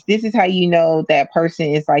experience, this is how you know that person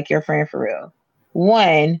is like your friend for real.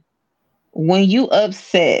 One, when you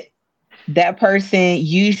upset, that person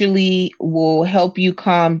usually will help you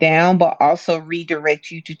calm down, but also redirect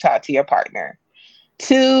you to talk to your partner.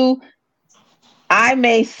 Two, I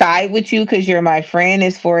may side with you because you're my friend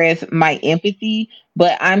as far as my empathy,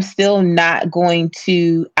 but I'm still not going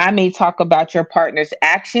to. I may talk about your partner's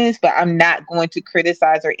actions, but I'm not going to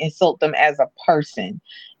criticize or insult them as a person.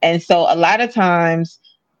 And so a lot of times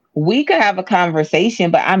we could have a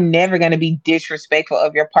conversation, but I'm never going to be disrespectful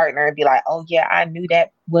of your partner and be like, oh, yeah, I knew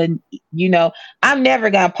that when, I'm never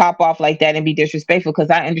going to pop off like that and be disrespectful because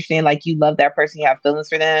I understand like you love that person, you have feelings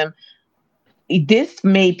for them. This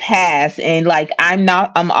may pass, and like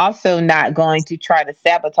I'm also not going to try to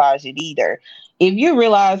sabotage it either. If you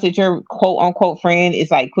realize that your quote unquote friend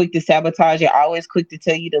is like quick to sabotage it, always quick to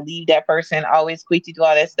tell you to leave that person, always quick to do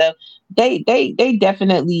all that stuff, they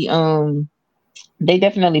definitely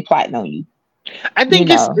plotting on you. I think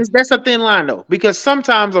that's a thin line though, because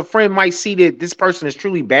sometimes a friend might see that this person is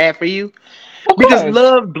truly bad for you, Of because course.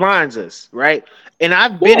 love blinds us, right? And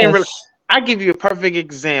I've been in. Yes. I give you a perfect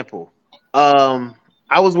example.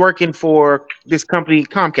 I was working for this company,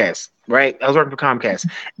 Comcast, right? I was working for Comcast,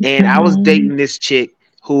 and I was Mhm. dating this chick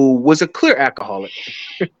who was a clear alcoholic.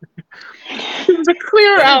 She was a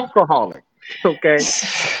clear Damn. alcoholic. Okay,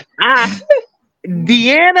 I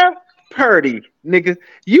Deanna Purdy, nigga,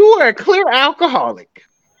 you were a clear alcoholic.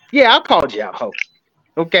 Yeah, I called you out, ho.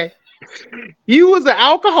 Okay. You was an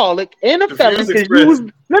alcoholic and a The felon views because you was.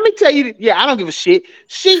 expressed. Let me tell you, yeah, I don't give a shit.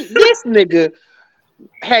 This nigga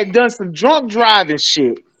had done some drunk driving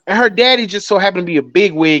shit, and her daddy just so happened to be a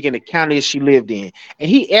big wig in the county that she lived in, and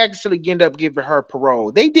he actually ended up giving her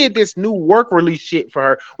parole. They did this new work release shit for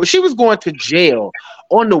her, where she was going to jail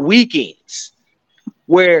on the weekends,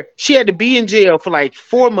 where she had to be in jail for like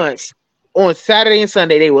 4 months. On Saturday and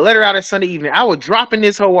Sunday, they would let her out on Sunday evening. I was dropping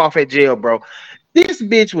this hoe off at jail, bro. This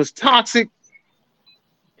bitch was toxic.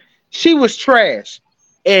 She was trash.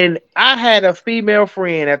 And I had a female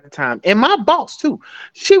friend at the time, and my boss too.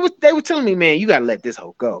 They were telling me, man, you gotta let this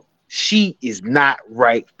hoe go. She is not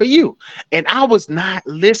right for you. And I was not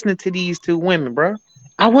listening to these two women, bro.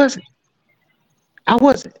 I wasn't. I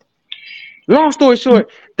wasn't. Long story short,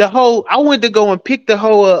 I went to go and pick the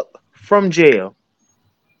hoe up from jail.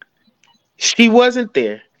 She wasn't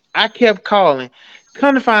there. I kept calling.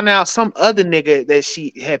 Come to find out, some other nigga that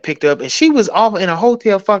she had picked up, and she was off in a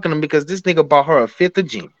hotel fucking him because this nigga bought her a fifth of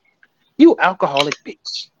gin. You alcoholic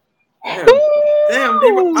bitch. Damn. Damn,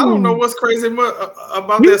 Diva. I don't know Ooh. what's crazy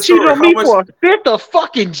about You that cheated story. on me for a fifth of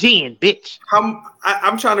fucking gin, bitch.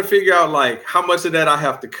 I'm trying to figure out like how much of that I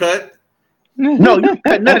have to cut. No, you can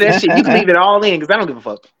cut none of that shit. You can leave it all in because I don't give a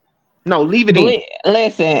fuck. No, leave it in.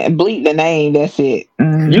 Listen, bleep the name. That's it.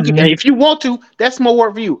 You can, Mhm. if you want to, that's more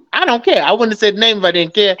work for you. I don't care. I wouldn't have said the name if I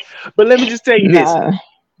didn't care. But let me just tell you this: Nah.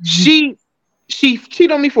 she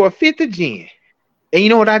cheated on me for a fifth of gin, and you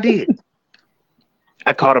know what I did?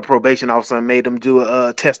 I called a probation officer and made them do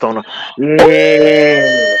a test on her. Yeah,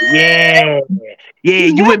 yeah, yeah.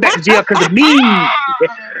 You went back to jail because of me.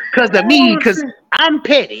 Because of me. Oh Because shit. I'm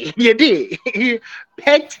petty. You did.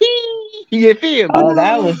 Petty. You feel me? Oh,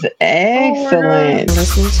 that was Oh my god. excellent.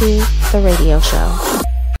 Listen to the radio show.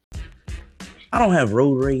 I don't have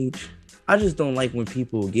road rage. I just don't like when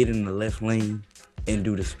people get in the left lane and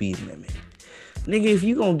do the speed limit. Nigga, if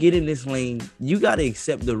you gonna get in this lane, you gotta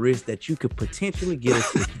accept the risk that you could potentially get a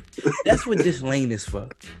ticket. That's what this lane is for.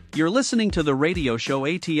 You're listening to the radio show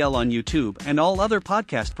ATL on YouTube and all other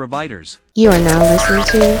podcast providers. You are now listening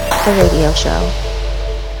to the radio show.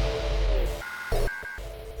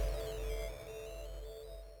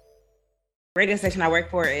 Radio station I work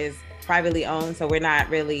for is privately owned, so we're not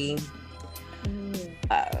really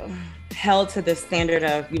held to the standard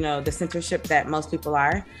of, the censorship that most people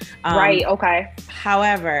are. Right, okay.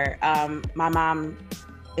 However, my mom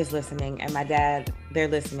is listening and my dad, they're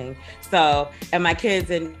listening. So, and my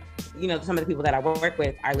kids and, some of the people that I work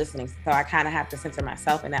with are listening. So I kind of have to censor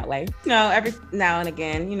myself in that way. Every now and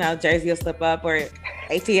again, Jersey will slip up or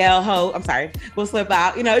ATL will slip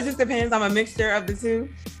out. It just depends. I'm a mixture of the two.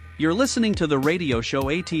 You're listening to the radio show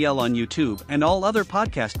ATL on YouTube and all other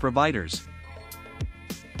podcast providers.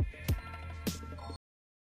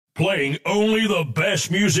 Playing only the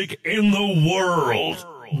best music in the world.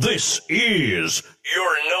 This is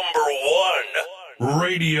your number one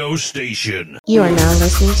radio station. You are now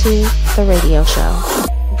listening to the radio show.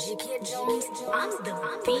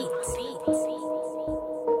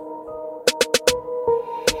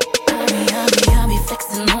 I be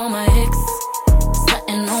flexing on my ex.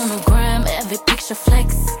 Stunting on the gram, every picture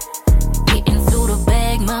flex. Getting to the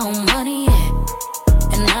bag, my own money, yeah.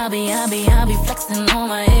 And I be flexing on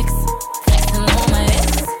my ex. Flexing on my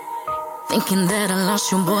ex. Thinking that I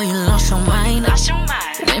lost you, boy, you lost your mind.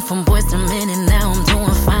 Went from boys to men and now I'm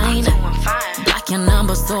doing fine. Block your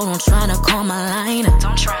number, so don't try to call my line.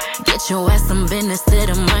 Get your ass some business instead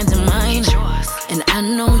of mine to mine. And I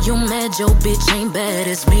know you mad, your bitch ain't bad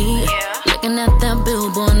as me. Looking at that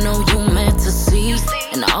billboard, know you meant to see.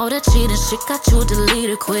 And all that cheating shit got you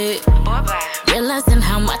deleted quick. Realizing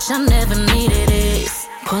how much I never needed it.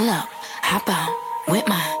 Pull up, hop out with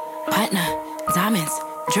my partner. Diamonds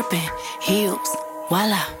dripping, heels,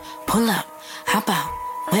 voila. Pull up, hop out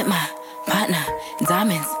with my partner.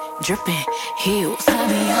 Diamonds dripping, heels.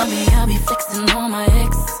 I be flexing on my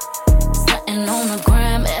ex. Stunting on the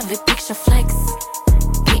gram, every picture flex.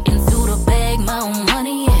 Getting to the bag, my own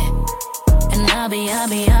money, yeah. And I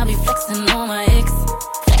be flexing on my ex.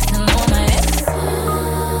 Flexing on my ex.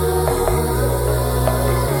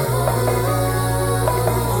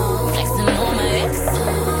 Flexing on my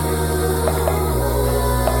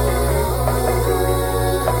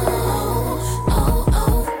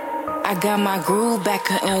got my groove back,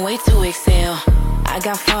 couldn't wait to excel. I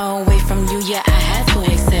got far away from you, yeah, I had to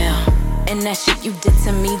excel. And that shit you did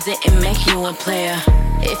to me didn't make you a player.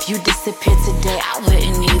 If you disappeared today, I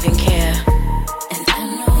wouldn't even care. And I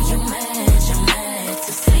know you're mad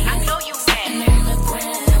to see me. I know you mad. And on the gram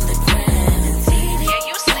and TV. Yeah,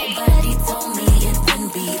 you see. Nobody told me it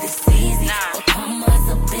wouldn't be this easy. Nah. But karma's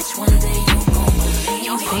a bitch, one day you gon' believe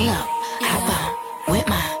you. Pull up, hop out with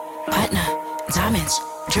my partner. Diamonds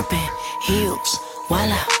dripping, heels,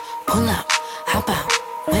 voila. Pull up, hop out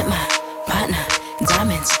with my partner.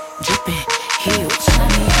 Diamonds dripping, heels.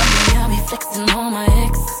 I be flexing on my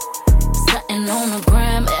ex. Stunting on the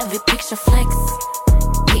gram, every picture flex.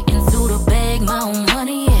 Getting to the bag, my own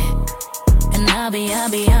money, yeah. And I be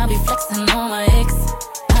flexing on my ex.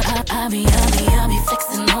 I be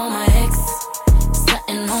flexing on my ex.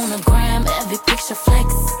 Stunting on the gram, every picture flex.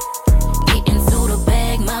 Getting to the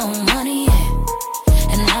bag, my own money, yeah.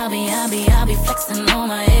 And I be flexing on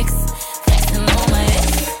my ex. Flexing on my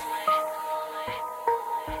ex.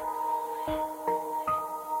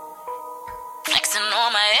 Flexing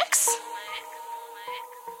on my ex.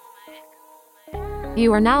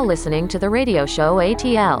 You are now listening to the radio show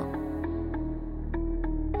ATL.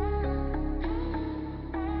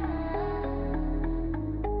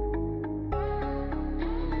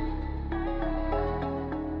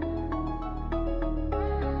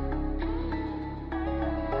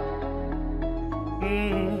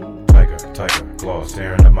 Tiger, claws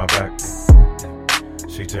tearing at my back.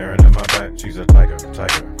 She tearing at my back, she's a tiger,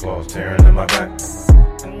 claws tearing at my back.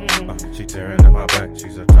 She tearing at my back,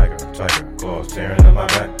 she's a tiger, claws tearing at my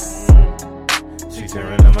back. She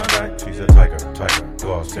tearing at my back, she's a tiger,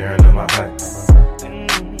 claws tearing at my back.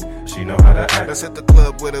 She know how to act. Let's hit the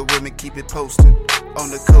club where the women keep it posted. On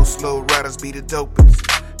the coast, low riders be the dopest.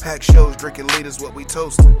 Pack shows, drinking leaders, what we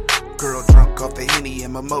toasting. Girl drunk off the Henny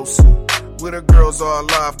and mimosa. With her girls all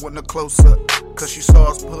live, wanting a close up. Cause she saw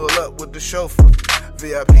us pull up with the chauffeur.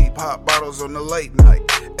 VIP pop bottles on the late night.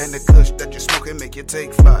 And the kush that you're smoking make you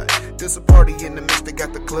take flight. There's a party in the midst that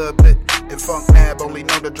got the club lit. And Funk Nab only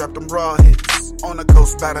know to drop them raw hits. On the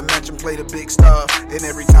coast by the mansion play the big star. And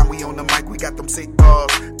every time we on the mic we got them sick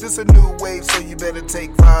bars. This a new wave so you better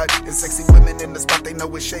take vibe. And sexy women in the spot they know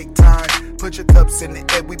it's shake time. Put your cups in the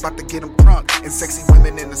air, we bout to get them crunk. And sexy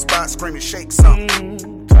women in the spot screaming shake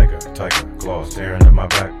something. Tiger, claws tearing at my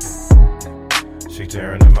back. She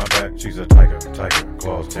tearing at my back, she's a tiger,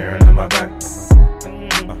 claws tearing at my back.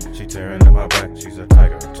 She tearing at my back, she's a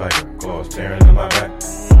tiger, claws tearing at my back.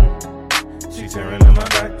 She tearing at my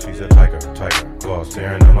back, she's a tiger, claws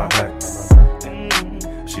tearing at my back.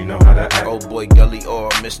 She know how to act. Oh boy, Gully or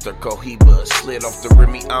Mr. Cohiba. Slid off the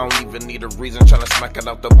Remy, I don't even need a reason. Tryna smack it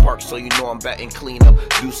out the park, so you know I'm batting clean up.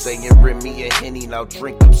 You saying Remy and Henny, now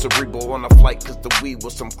drink up Cerebral on a flight, cause the weed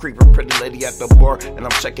was some creeper. Pretty lady at the bar, and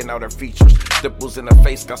I'm checking out her features. Dimples in her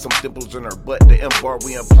face, got some dimples in her butt. The M-bar,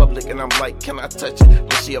 we in public, and I'm like, can I touch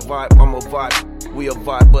it? Is she a vibe? I'm a vibe. We a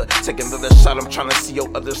vibe, but take another shot, I'm tryna see your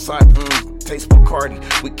other side. Taste Bacardi,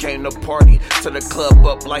 we came to party. To the club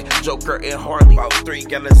up like Joker and Harley. About 3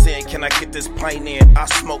 gallons in, can I get this pint in? I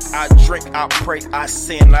smoke, I drink, I pray, I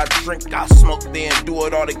sin. I drink, I smoke, then do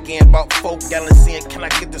it all again. About 4 gallons in, can I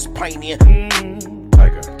get this pint in?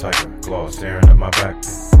 Tiger, claws tearing at my back.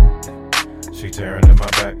 She tearing at my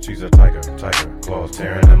back, she's a tiger, claws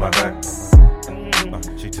tearing at my back.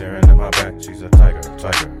 She tearing at my back, she's a tiger,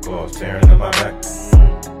 claws tearing at my back.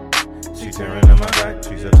 She tearing at my back,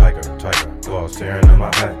 she's a tiger, claws tearing at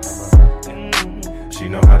my back. She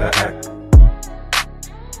know how to act.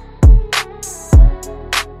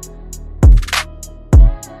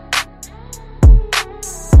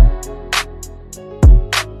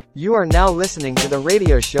 You are now listening to the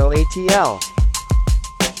radio show ATL.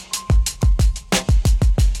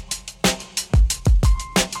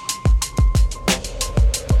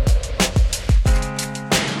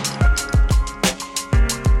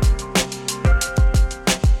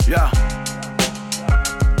 Yeah,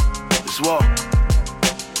 it's war.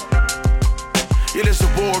 Yeah, there's a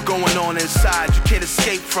war going on inside you can't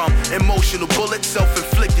escape from. Emotional bullets,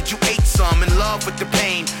 self-inflicted, you ate some. In love with the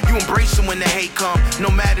pain, you embrace them when the hate come. No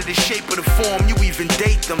matter the shape or the form, you even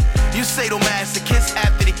date them. You sadomasochist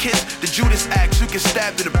after the kiss, the Judas acts. You get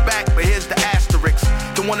stabbed in the back, but here's the asterisk.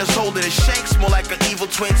 The one that's holding the shanks, more like an evil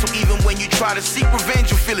twin. So even when you try to seek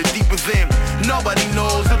revenge, you feel it deep within. Nobody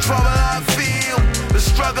knows the trouble I feel. The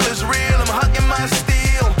struggle is real, I'm hugging my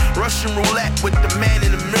steel. Russian roulette with the man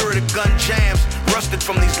in the mirror, the gun jams. Rusted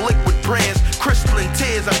from these liquid brands, crystalline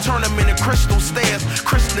tears, I turn them into crystal stairs.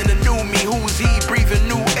 Christening a new me, who's he? Breathing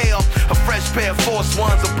new air. A fresh pair of Force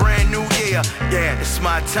Ones, a brand new year. Yeah, yeah, it's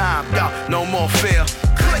my time. Yo, no more fear.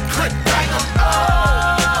 Click, click, bang 'em. Oh.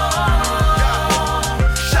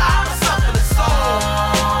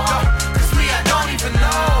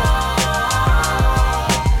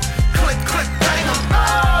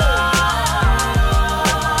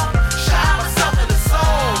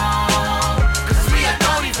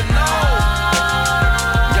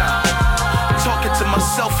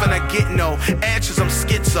 Answers, I'm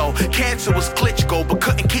schizo. Cancer was Klitschko, but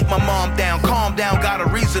couldn't keep my mom down. Calm down, got a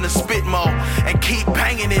reason to spit more and keep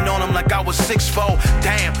banging it on him like I was 6'4".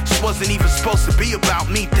 Damn, this wasn't even supposed to be about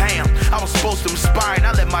me. Damn, I was supposed to inspire and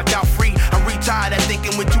I let my doubt free. I'm retired at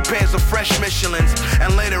thinking with 2 pairs of fresh Michelins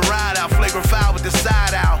and let it ride out, flagrant foul with the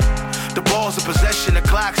side out. The ball's in possession, the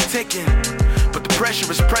clock's ticking, but the pressure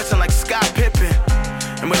is pressing like Scott Pippen.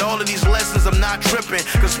 And with all of these lessons, I'm not tripping,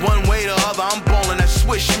 cause one way or the other, I'm ballin' that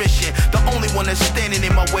swish mission. The only one that's standing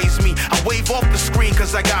in my way's me. I wave off the screen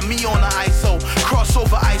cause I got me on the ISO.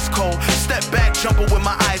 Crossover ice cold, step back, jumping with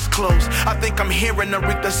my eyes closed. I think I'm hearing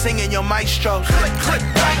Aretha singing your maestro. Click, click,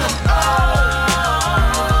 bang 'em, oh.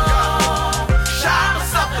 Shot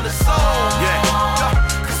myself in the soul, yeah.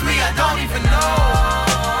 Cause me, I don't even know.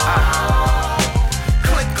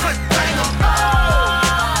 Click, click, bang 'em, oh.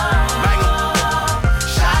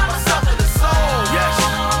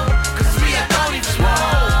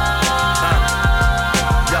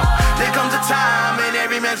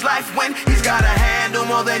 Life when he's got a handle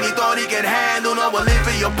more than he thought he could handle. No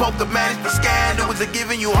Olivia Pope to manage the scandal. Is it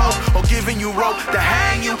giving you hope or giving you rope to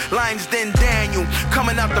hang you? Lions then Daniel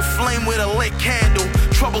coming out the flame with a lit candle.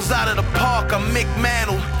 Troubles out of the park, I'm Mick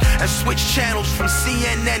Mantle. And switch channels from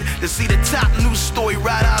CNN to see the top news story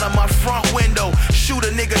right out of my front window. Shoot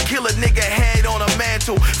a nigga, kill a nigga, head on a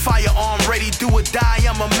mantle. Firearm ready, do or die,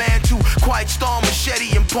 I'm a man too. Quiet storm,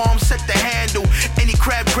 machete and palm, set the handle. Any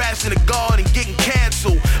crab grass in the garden getting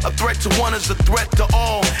canceled. A threat to one is a threat to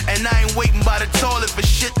all. And I ain't waiting by the toilet for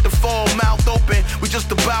shit to fall. Mouth open, we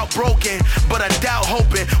just about broken. But I doubt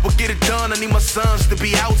hoping we'll get it done. I need my sons to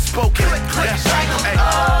be outspoken. Click, click, yes. Hey.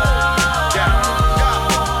 Oh. Yeah.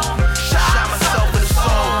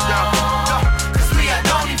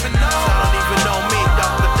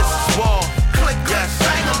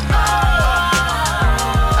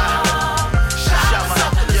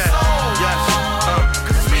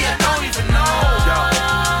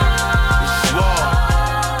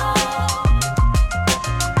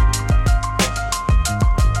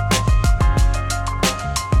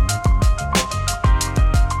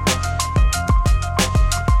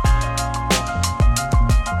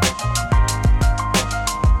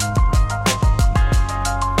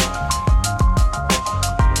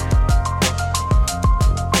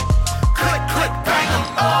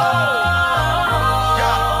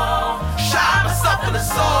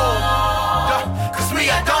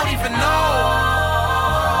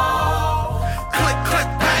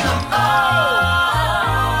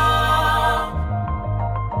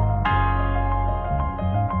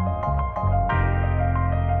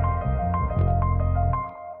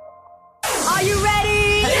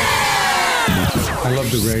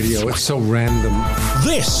 It's so random.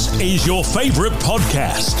 This is your favorite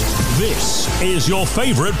podcast. This is your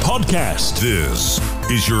favorite podcast. This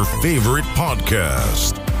is your favorite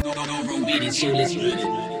podcast.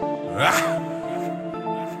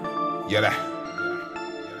 Yeah, that.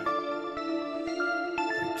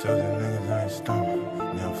 Tell the niggas I ain't stoned.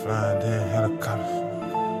 Yeah, I'm flying down helicopters.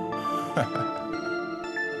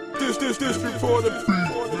 This before the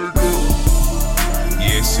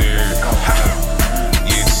yes, sir.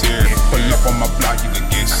 Yes, sir. Pull up on my block, you can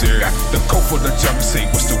get sir. The code for the jungle say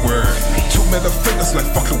what's the word? 2 middle fingers like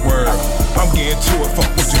fuck the word. I'm getting to it,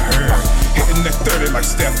 fuck what you heard. Hitting that 30 like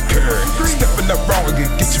Steph Curry. Stepping up wrong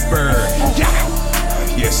again, get your bird. Yeah.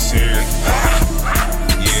 Yes, sir.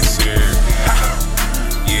 Yes, sir.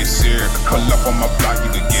 Yes, sir. Pull up on my block,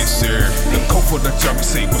 you can get sir. The code for the jungle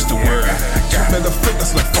say what's the word? 2 middle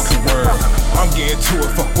fingers like fuck the word. I'm getting to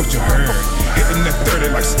it, fuck what you heard. Hitting that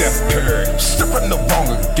 30 like Steph Curry. Stepping up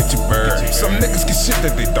wrong again, get your bird. Some niggas get shit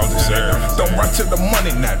that they don't deserve. Don't run to the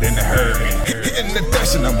money, not in the herd. Hitting the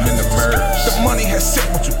dash and I'm in the merge. The money has set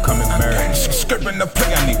what you come and merge. Scraping the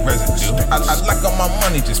play, I need residue. I like all my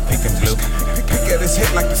money just pink and blue. Pick at his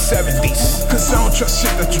head like the 70s. Cause I don't trust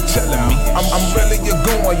shit that you telling me. I'm really a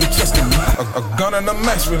goon while you testing me. A gun and a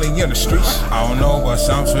max really in the streets. I don't know, but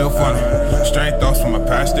sounds real funny. Strange thoughts from my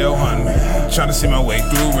past still haunting me. Trying to see my way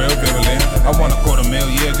through real vividly. I want $250,000,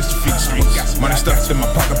 yeah, just to feed the streets. Money stuffed in my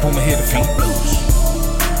pocket, pull me here to feed blues.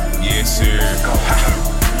 Yes, sir.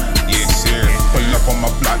 Yes, sir. Pull up on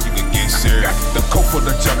my block, you can get get served. The code for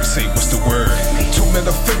the junkie say, what's the word? Two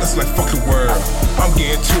middle fingers like fuck the word. I'm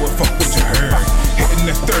getting to it, fuck what you heard. Hitting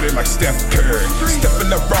that 30 like Steph Curry.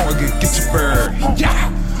 Stepping up wrong again, get your bird.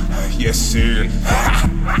 Yeah. Yes, sir.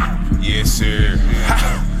 Yes, sir.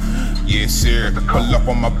 Yes, sir. Pull up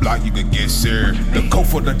on my block, you can get served. The code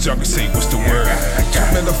for the junkie say, what's the word? Two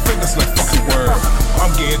middle fingers like fuck the word.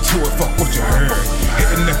 I'm getting to it, fuck what you heard.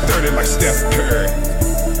 Hitting that 30 like Steph Curry.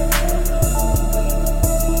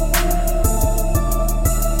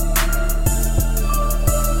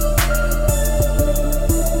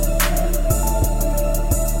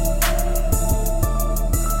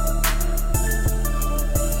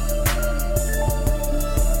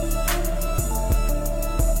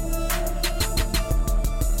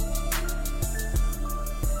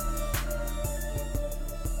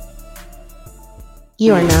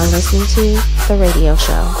 You are now listening to The Radio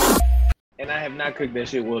Show. And I have not cooked that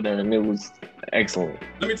shit well done, and it was excellent.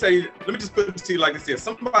 Let me tell you, let me just put it to you like this here.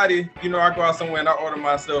 Somebody, I go out somewhere and I order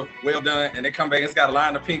my stuff well done, and they come back and it's got a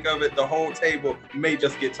line of pink of it. The whole table may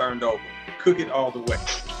just get turned over. Cook it all the way.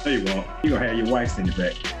 There you go. You're going to have your wife send it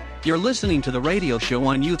back. You're listening to The Radio Show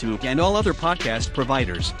on YouTube and all other podcast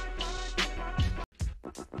providers.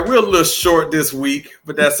 We're a little short this week,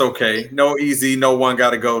 but that's okay. No easy, no one got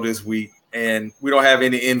to go this week. And we don't have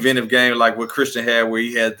any inventive game like what Christian had where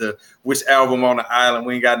he had the which album on the island.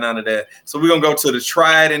 We ain't got none of that. So we're going to go to the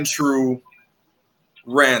tried and true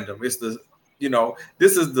random. It's the,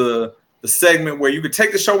 this is the segment where you could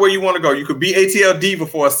take the show where you want to go. You could be ATL Diva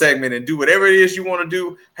for a segment and do whatever it is you want to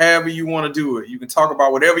do, however you want to do it. You can talk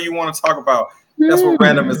about whatever you want to talk about. That's what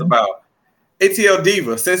random is about. ATL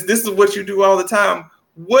Diva, since this is what you do all the time,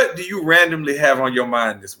 what do you randomly have on your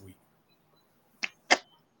mind this week?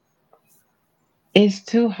 It's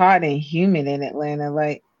too hot and humid in Atlanta.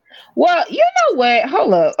 Well, you know what?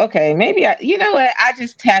 Hold up. Okay, maybe I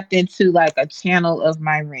just tapped into like a channel of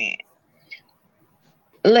my rant.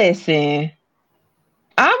 Listen,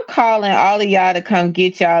 I'm calling all of y'all to come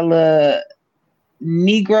get y'all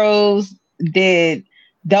Negroes that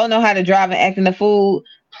don't know how to drive and acting a fool.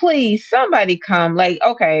 Please, somebody come.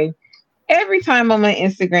 Okay, every time on my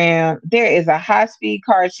Instagram, there is a high-speed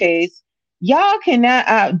car chase. Y'all cannot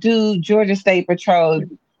outdo Georgia State Patrol.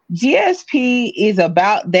 GSP is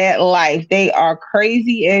about that life. They are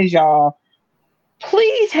crazy as y'all.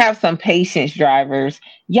 Please have some patience, drivers.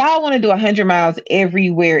 Y'all want to do 100 miles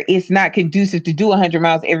everywhere. It's not conducive to do 100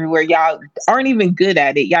 miles everywhere. Y'all aren't even good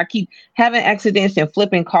at it. Y'all keep having accidents and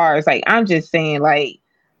flipping cars. I'm just saying.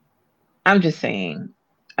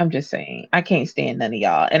 I can't stand none of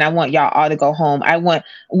y'all. And I want y'all all to go home.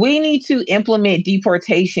 We need to implement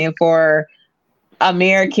deportation for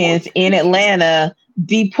Americans in Atlanta.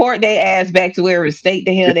 Deport their ass back to wherever state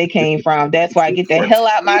the hell they came from. That's why I get the hell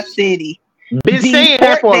out my city. Been saying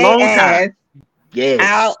that for a long time. Yes.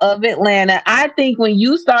 Out of Atlanta. I think when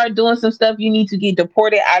you start doing some stuff, you need to get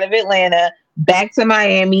deported out of Atlanta, back to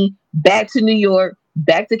Miami, back to New York,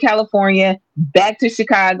 back to California, back to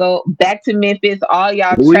Chicago, back to Memphis, all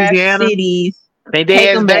y'all Louisiana. trash cities. Take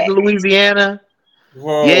their ass back to Louisiana.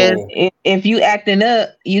 Whoa. Yes. If you acting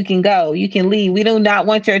up, you can go. You can leave. We do not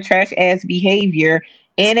want your trash ass behavior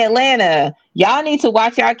in Atlanta. Y'all need to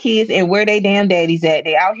watch our kids and where they damn daddies at.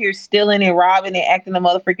 They out here stealing and robbing and acting a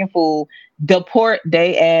motherfucking fool. Deport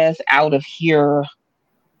they ass out of here.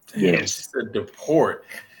 Damn, yes. She said deport.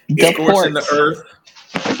 Deport. Scorching the earth.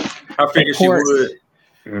 I figured she would.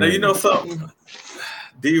 Now, you know something?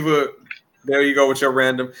 Diva, there you go with your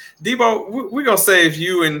random. Debo, we're going to save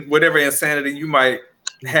you and whatever insanity you might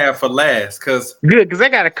have for last. Good, because I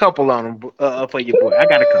got a couple on them for your boy. I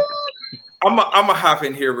got a couple. I'm going to hop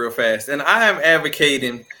in here real fast. And I am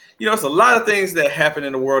advocating, it's a lot of things that happen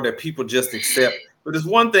in the world that people just accept. But there's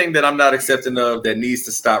one thing that I'm not accepting of that needs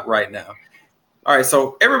to stop right now. All right,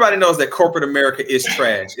 so everybody knows that corporate America is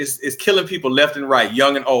trash. It's killing people left and right,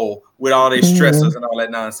 young and old, with all their stressors and all that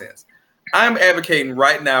nonsense. I'm advocating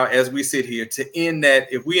right now as we sit here to end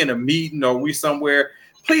that. If we in a meeting or we somewhere,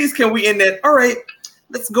 please can we end that? All right,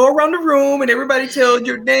 let's go around the room and everybody tell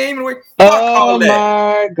your name. And fuck all that.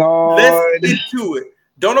 Oh, my God. Let's get to it.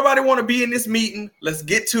 Don't nobody want to be in this meeting. Let's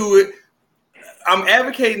get to it. I'm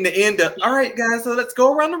advocating the end of, all right, guys, so let's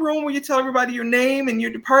go around the room where you tell everybody your name and your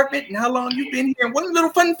department and how long you've been here and one little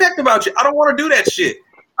fun fact about you. I don't want to do that shit.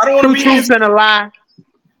 I don't want to be truths and a lie.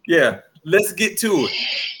 Yeah, let's get to it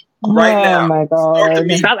right now. Oh my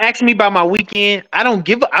God! Stop asking me about my weekend. I'm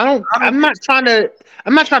not trying to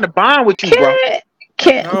bond with you, bro.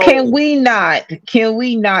 Can we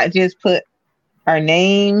not just put our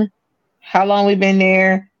name, how long we've been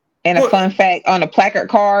there, and a fun fact on a placard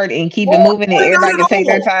card and keep it Or moving and everybody can take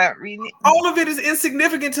their time reading it. All of it is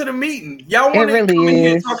insignificant to the meeting. Y'all It want to really come in here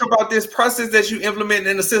and is. talk about this process that you implement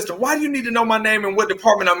in the system. Why do you need to know my name and what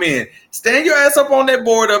department I'm in? Stand your ass up on that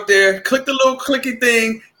board up there, click the little clicky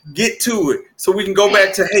thing, get to it, so we can go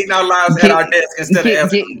back to hating our lives at our desk instead of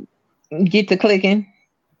asking. Get to clicking.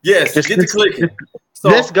 Yes, get to clicking. So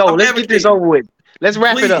let's go. Let's get this over with. Let's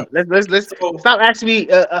wrap it up. Let's stop asking me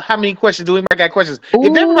how many questions do anybody got questions.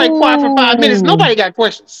 If everybody quiet for 5 minutes, nobody got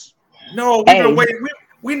questions. No, we've been waiting.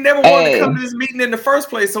 We never wanted to come to this meeting in the first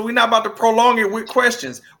place, so we're not about to prolong it with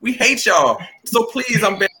questions. We hate y'all. So please,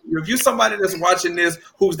 I'm begging you, if you're somebody that's watching this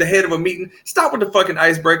who's the head of a meeting, stop with the fucking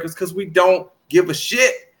icebreakers because we don't give a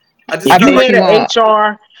shit. If you made an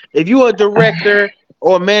HR, if you a director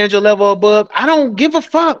or a manager level above, I don't give a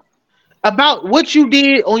fuck about what you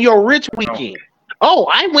did on your rich weekend. Oh,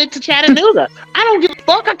 I went to Chattanooga. I don't give a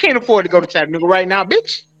fuck. I can't afford to go to Chattanooga right now,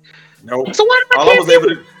 bitch. Nope. So what?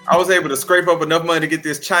 I was able to scrape up enough money to get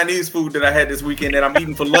this Chinese food that I had this weekend that I'm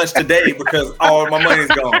eating for lunch today because all my money's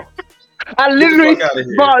gone. I literally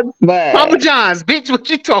bought Papa John's, bitch. What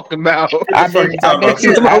you talking about? I bet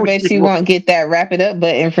you won't get that wrap it up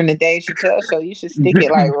button from the Dave Chappelle show. You should stick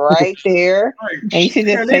it like right there, and you should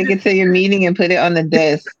just take it to your meeting and put it on the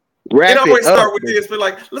desk. It always start with this, but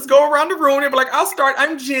like, let's go around the room and be like, I'll start.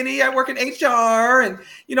 I'm Jenny. I work in HR, and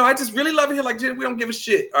I just really love it here. Like Jenny, we don't give a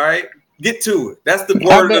shit. All right, get to it. That's the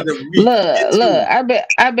word of the week. Look.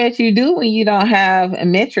 I bet you do when you don't have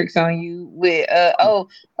metrics on you. With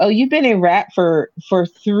you've been in rap for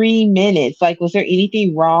 3 minutes. Like, was there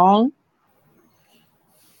anything wrong?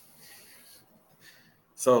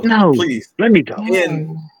 So no, please let me go.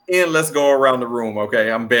 And let's go around the room,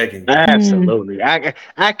 okay? I'm begging. Absolutely,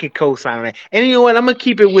 I could co-sign that. And you know what? I'm gonna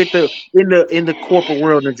keep it with the in the corporate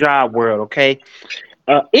world, the job world, okay?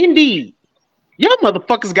 Indeed, y'all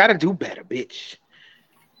motherfuckers got to do better, bitch.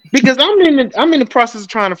 Because I'm in the process of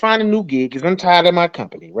trying to find a new gig because I'm tired of my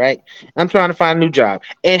company, right? I'm trying to find a new job,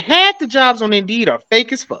 and half the jobs on Indeed are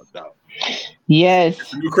fake as fuck, though. Yes,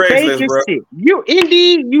 fake as shit. You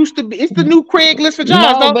Indeed used to be. It's the new Craigslist for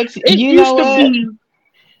jobs, no, though. but you know what?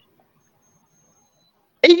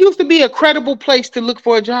 It used to be a credible place to look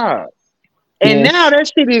for a job. And now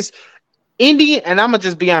that shit is Indian, and I'm gonna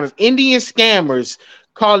just be honest, Indian scammers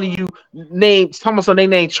calling you names, Thomas, so they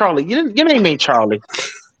name Charlie. Your name ain't Charlie.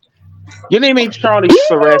 Your name ain't Charlie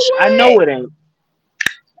Suresh. I know it ain't.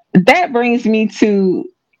 That brings me to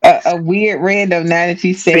a weird random now that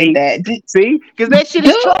you said that. See? Because that shit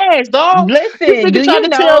is trash, dog. Listen, this nigga do tried you to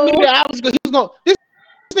tell me know? that he was going this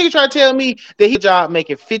nigga tried to tell me that he job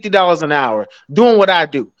making $50 an hour doing what I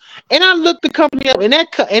do. And I looked the company up and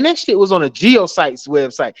that shit was on a GeoSites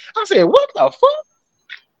website. I said, what the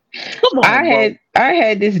fuck? Come on, I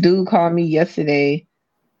had this dude call me yesterday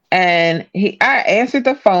and I answered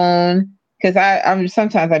the phone because I'm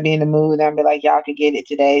sometimes I be in the mood and I'll be like, y'all can get it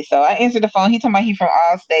today. So I answered the phone. He told me he's from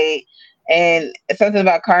Allstate and something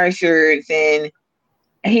about car insurance, and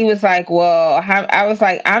he was like, well, I was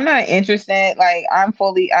like, I'm not interested. Like, I'm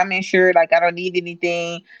insured. Like, I don't need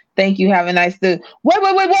anything. Thank you. Have a nice day. Wait.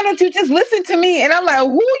 Why don't you just listen to me? And I'm like,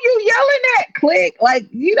 who you yelling at? Click. Like,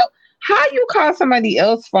 how you call somebody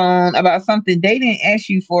else's phone about something they didn't ask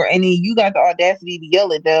you for, and then you got the audacity to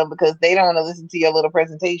yell at them because they don't want to listen to your little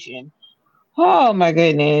presentation. Oh my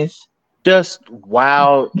goodness. Just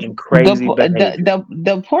wild and crazy behavior.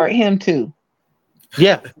 Deport him too.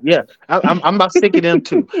 Yeah. I'm about sick of them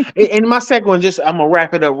too. And my second one, I'm gonna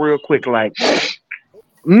wrap it up real quick. Like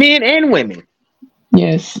men and women.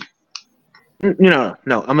 Yes. No.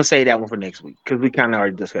 I'm gonna say that one for next week because we kind of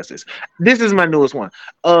already discussed this. This is my newest one.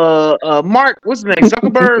 Mark, what's his name?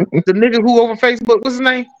 Zuckerberg, the nigga who over Facebook. What's his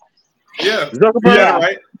name? Yeah. Zuckerberg. Yeah,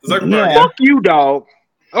 right. Zuckerberg. Yeah. Fuck you, dog.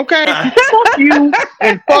 Okay. Fuck you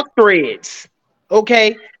and fuck Threads.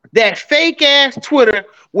 Okay. That fake ass Twitter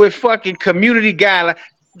with fucking community guidelines.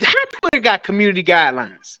 How Twitter got community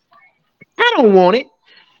guidelines? I don't want it.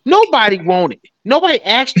 Nobody want it. Nobody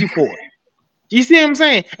asked you for it. You see what I'm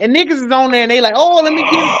saying? And niggas is on there and they like, oh, let me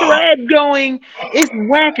get a thread going. It's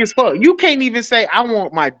whack as fuck. You can't even say I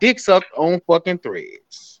want my dick sucked on fucking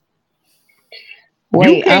Threads.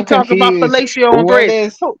 Wait, you can't talk about fellatio on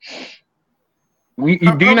Threads.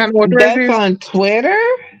 Do you not know what Threads is? That's on Twitter?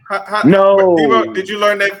 No. Did you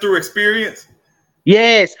learn that through experience?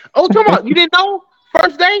 Yes. Oh, come on. You didn't know?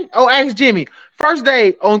 First day? Oh, ask Jimmy. First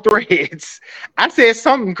day on Threads. I said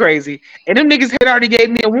something crazy, and them niggas had already gave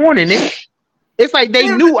me a warning. It's like they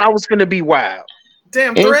knew I was gonna be wild.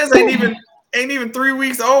 Damn, Threads ain't even 3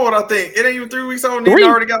 weeks old, I think. It ain't even 3 weeks old, and they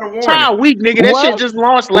already got a warning. Child week, nigga. That shit just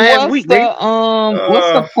launched last week,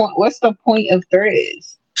 nigga. What's the point of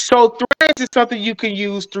Threads? So Threads is something you can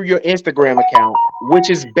use through your Instagram account, which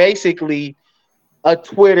is basically a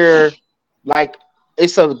Twitter, like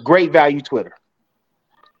it's a great value Twitter.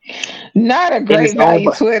 Not a And it's great owned value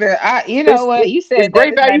by Twitter. You know what? You it's said that great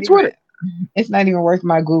it's not value even. Twitter. It's not even worth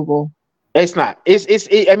my Google. It's not.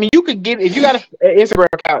 I mean, you could get if you got an Instagram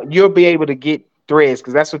account, you'll be able to get Threads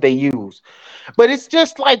because that's what they use. But it's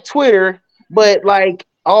just like Twitter, but like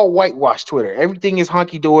all whitewashed Twitter. Everything is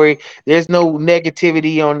hunky dory. There's no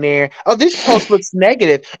negativity on there. Oh, this post looks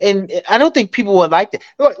negative, and I don't think people would like that.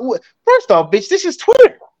 First off, bitch, this is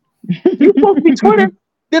Twitter. You supposed to be Twitter?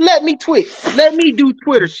 Then let me tweet. Let me do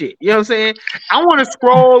Twitter shit. You know what I'm saying? I want to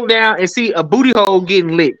scroll down and see a booty hole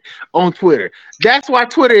getting lit on Twitter. That's why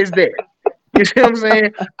Twitter is there. You see what I'm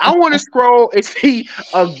saying? I want to scroll and see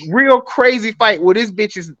a real crazy fight where this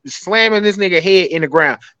bitch is slamming this nigga head in the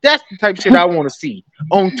ground. That's the type of shit I want to see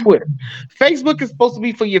on Twitter. Facebook is supposed to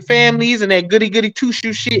be for your families and that goody goody two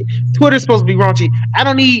shoe shit. Twitter's supposed to be raunchy. I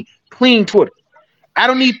don't need clean Twitter. I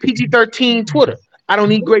don't need PG-13 Twitter. I don't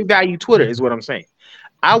need great value Twitter, is what I'm saying.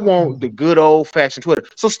 I want the good old fashioned Twitter.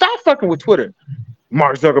 So stop fucking with Twitter,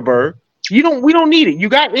 Mark Zuckerberg. We don't need it. You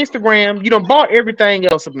got Instagram. You done bought everything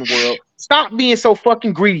else in the world. Stop being so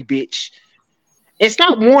fucking greedy, bitch. And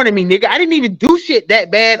stop warning me, nigga. I didn't even do shit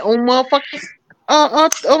that bad on motherfuckers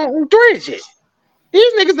on Threads yet.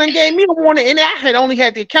 These niggas done gave me a warning, and I had only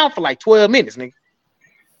had the account for like 12 minutes, nigga.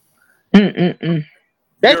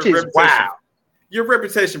 That's just wow. Your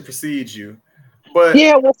reputation precedes you. But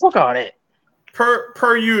yeah, well, fuck all that.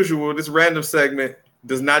 Per usual, this random segment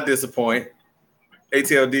does not disappoint.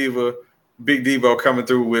 ATL Diva, Big Devo coming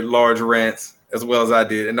through with large rants as well as I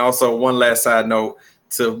did. And also one last side note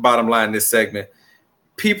to bottom line this segment.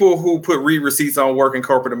 People who put read receipts on work in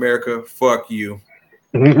corporate America, fuck you.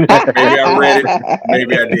 Maybe I read it,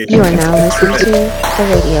 maybe I did. You are now listening to The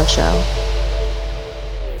Radio Show.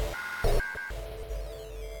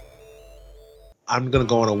 I'm going to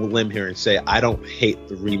go on a limb here and say I don't hate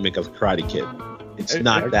the remake of Karate Kid. It's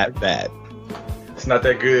not that bad. It's not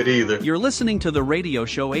that good either. You're listening to The Radio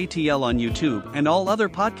Show ATL on YouTube and all other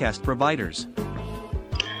podcast providers.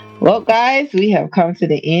 Well, guys, we have come to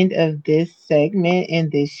the end of this segment in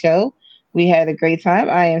this show. We had a great time.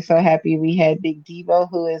 I am so happy we had Big Devo,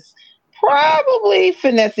 who is probably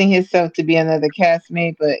finessing himself to be another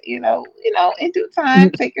castmate, but you know, in due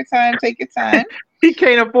time, take your time. He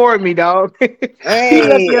can't afford me, dog. He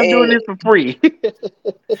lets me. I'm doing this for free.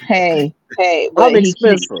 hey, I'm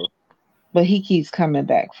expensive. But he keeps coming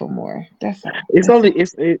back for more. That's all.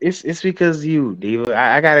 It's because you, Diva.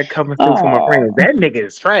 I gotta come through for my friends. That nigga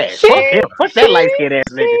is trash. Fuck him. Fuck that light skinned ass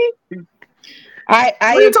nigga. I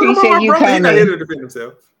appreciate you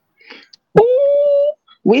coming.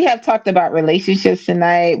 We have talked about relationships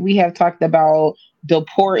tonight. We have talked about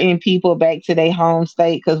deporting people back to their home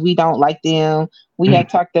state because we don't like them. We have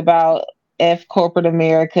talked about F corporate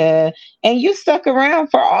America, and you stuck around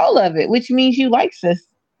for all of it, which means you like us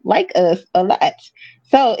a lot.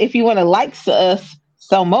 So if you want to like us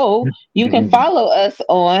some more, you can follow us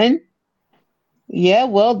on. Yeah,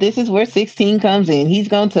 well, this is where 16 comes in. He's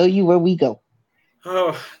gonna tell you where we go.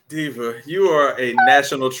 Oh, Diva, you are a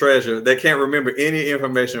national treasure that can't remember any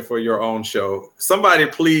information for your own show. Somebody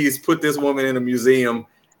please put this woman in a museum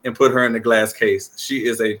and put her in the glass case. She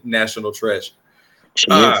is a national treasure.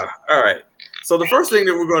 All right. So the first thing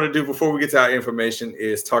that we're going to do before we get to our information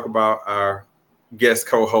is talk about our guest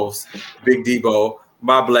co-host, Big Devo,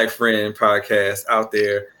 My Black Friend podcast out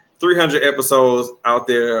there. 300 episodes out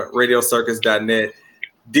there, radiocircus.net.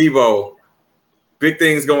 Devo, big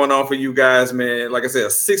things going on for you guys, man. Like I said, a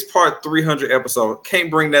 6-part, 300 episode.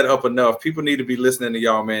 Can't bring that up enough. People need to be listening to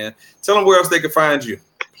y'all, man. Tell them where else they can find you,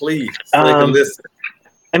 please, so they can listen.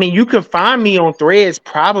 I mean, you can find me on Threads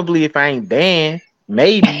probably if I ain't banned.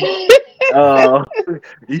 Maybe.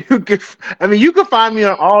 You can find me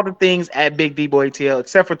on all the things at Big Devo ATL,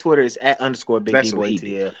 except for Twitter. It's at _ Big Devo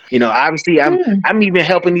ATL. You know, obviously I'm even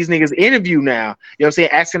helping these niggas interview now. You know what I'm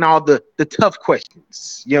saying? Asking all the tough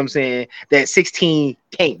questions. You know what I'm saying? That 16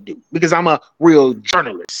 can't do because I'm a real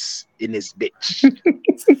journalist in this bitch.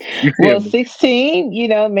 Well,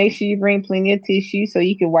 16, make sure you bring plenty of tissue so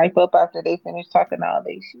you can wipe up after they finish talking all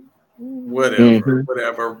day shit.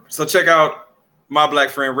 Whatever. So check out My Black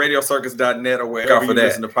Friend, radiocircus.net or wherever you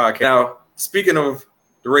listen to podcasts. Now, speaking of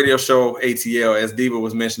the radio show ATL, as Diva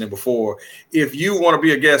was mentioning before, if you want to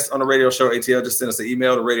be a guest on the radio show ATL, just send us an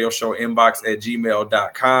email to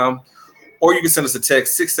radioshowinbox@gmail.com, or you can send us a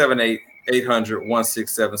text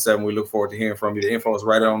 678-800-1677. We look forward to hearing from you. The info is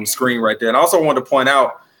right on the screen right there. And I also wanted to point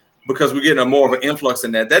out, because we're getting more of an influx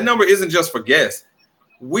in that number isn't just for guests.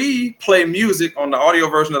 we play music on the audio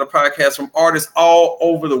version of the podcast from artists all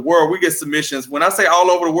over the world. We get submissions. When I say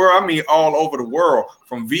all over the world, I mean all over the world,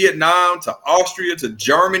 from Vietnam to Austria to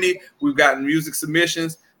Germany. We've gotten music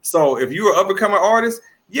submissions. So if you're an up-and-coming artist,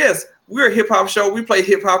 yes, we're a hip-hop show. We play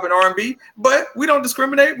hip-hop and R&B, but we don't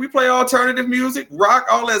discriminate. We play alternative music, rock,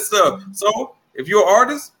 all that stuff. So if you're an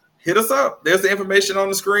artist, hit us up. There's the information on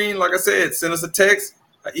the screen. Like I said, send us a text,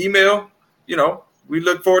 an email. You know, we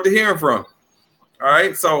look forward to hearing from you. All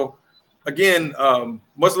right. So again,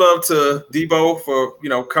 much love to Debo for,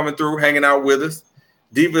 coming through, hanging out with us.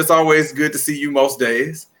 Diva, it's always good to see you most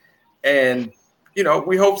days. And,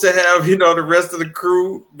 we hope to have, the rest of the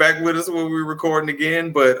crew back with us when we're recording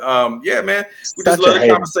again. But yeah, man, we just love the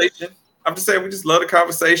conversation. I'm just saying we just love the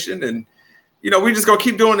conversation. And, we just going to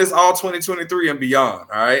keep doing this all 2023 and beyond.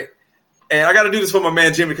 All right. And I got to do this for my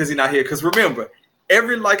man, Jimmy, because he's not here. Because remember,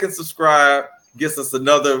 every like and subscribe gets us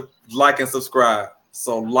another like and subscribe.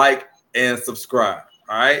 So like and subscribe.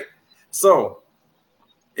 All right. So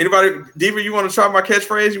anybody, Diva, you want to try my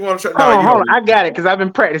catchphrase? You want to try? Hold on. I got it because I've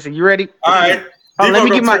been practicing. You ready? All right. Let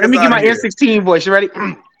me get my N16 voice. You ready?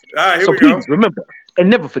 All right. Here so we please go. remember and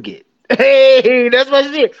never forget. Hey, that's my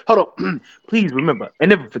shit. Hold on. Please remember and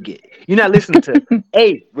never forget. You're not listening to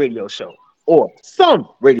a radio show or some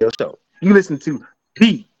radio show. You listen to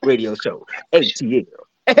the radio show, ATL.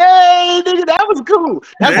 Hey, nigga, that was cool.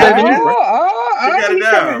 That's better than you, bro. He got it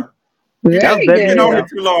down. Very good. You know me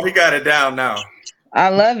too long. He got it down now. I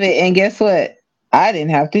love it. And guess what? I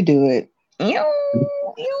didn't have to do it. There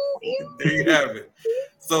you have it.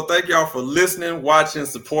 So thank y'all for listening, watching,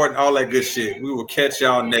 supporting, all that good shit. We will catch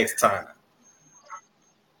y'all next time.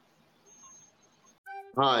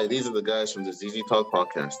 Hi, these are the guys from the ZZ Talk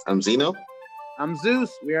podcast. I'm Zeno. I'm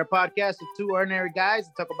Zeus. We are a podcast of two ordinary guys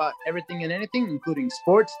that talk about everything and anything, including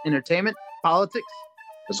sports, entertainment, politics,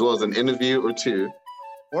 as well as an interview or two.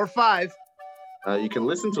 Or 5. You can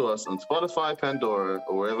listen to us on Spotify, Pandora,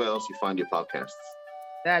 or wherever else you find your podcasts.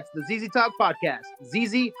 That's the ZZ Talk podcast.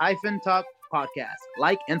 ZZ-Talk podcast.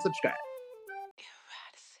 Like and subscribe.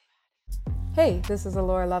 Hey, this is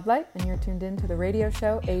Alora Lovelight, and you're tuned in to the radio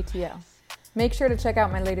show ATL. Make sure to check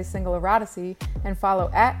out my latest single, Eroticy, and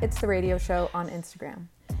follow @It's The Radio Show on Instagram.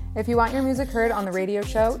 If you want your music heard on the radio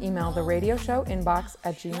show, email the radio show inbox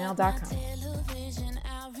 @gmail.com.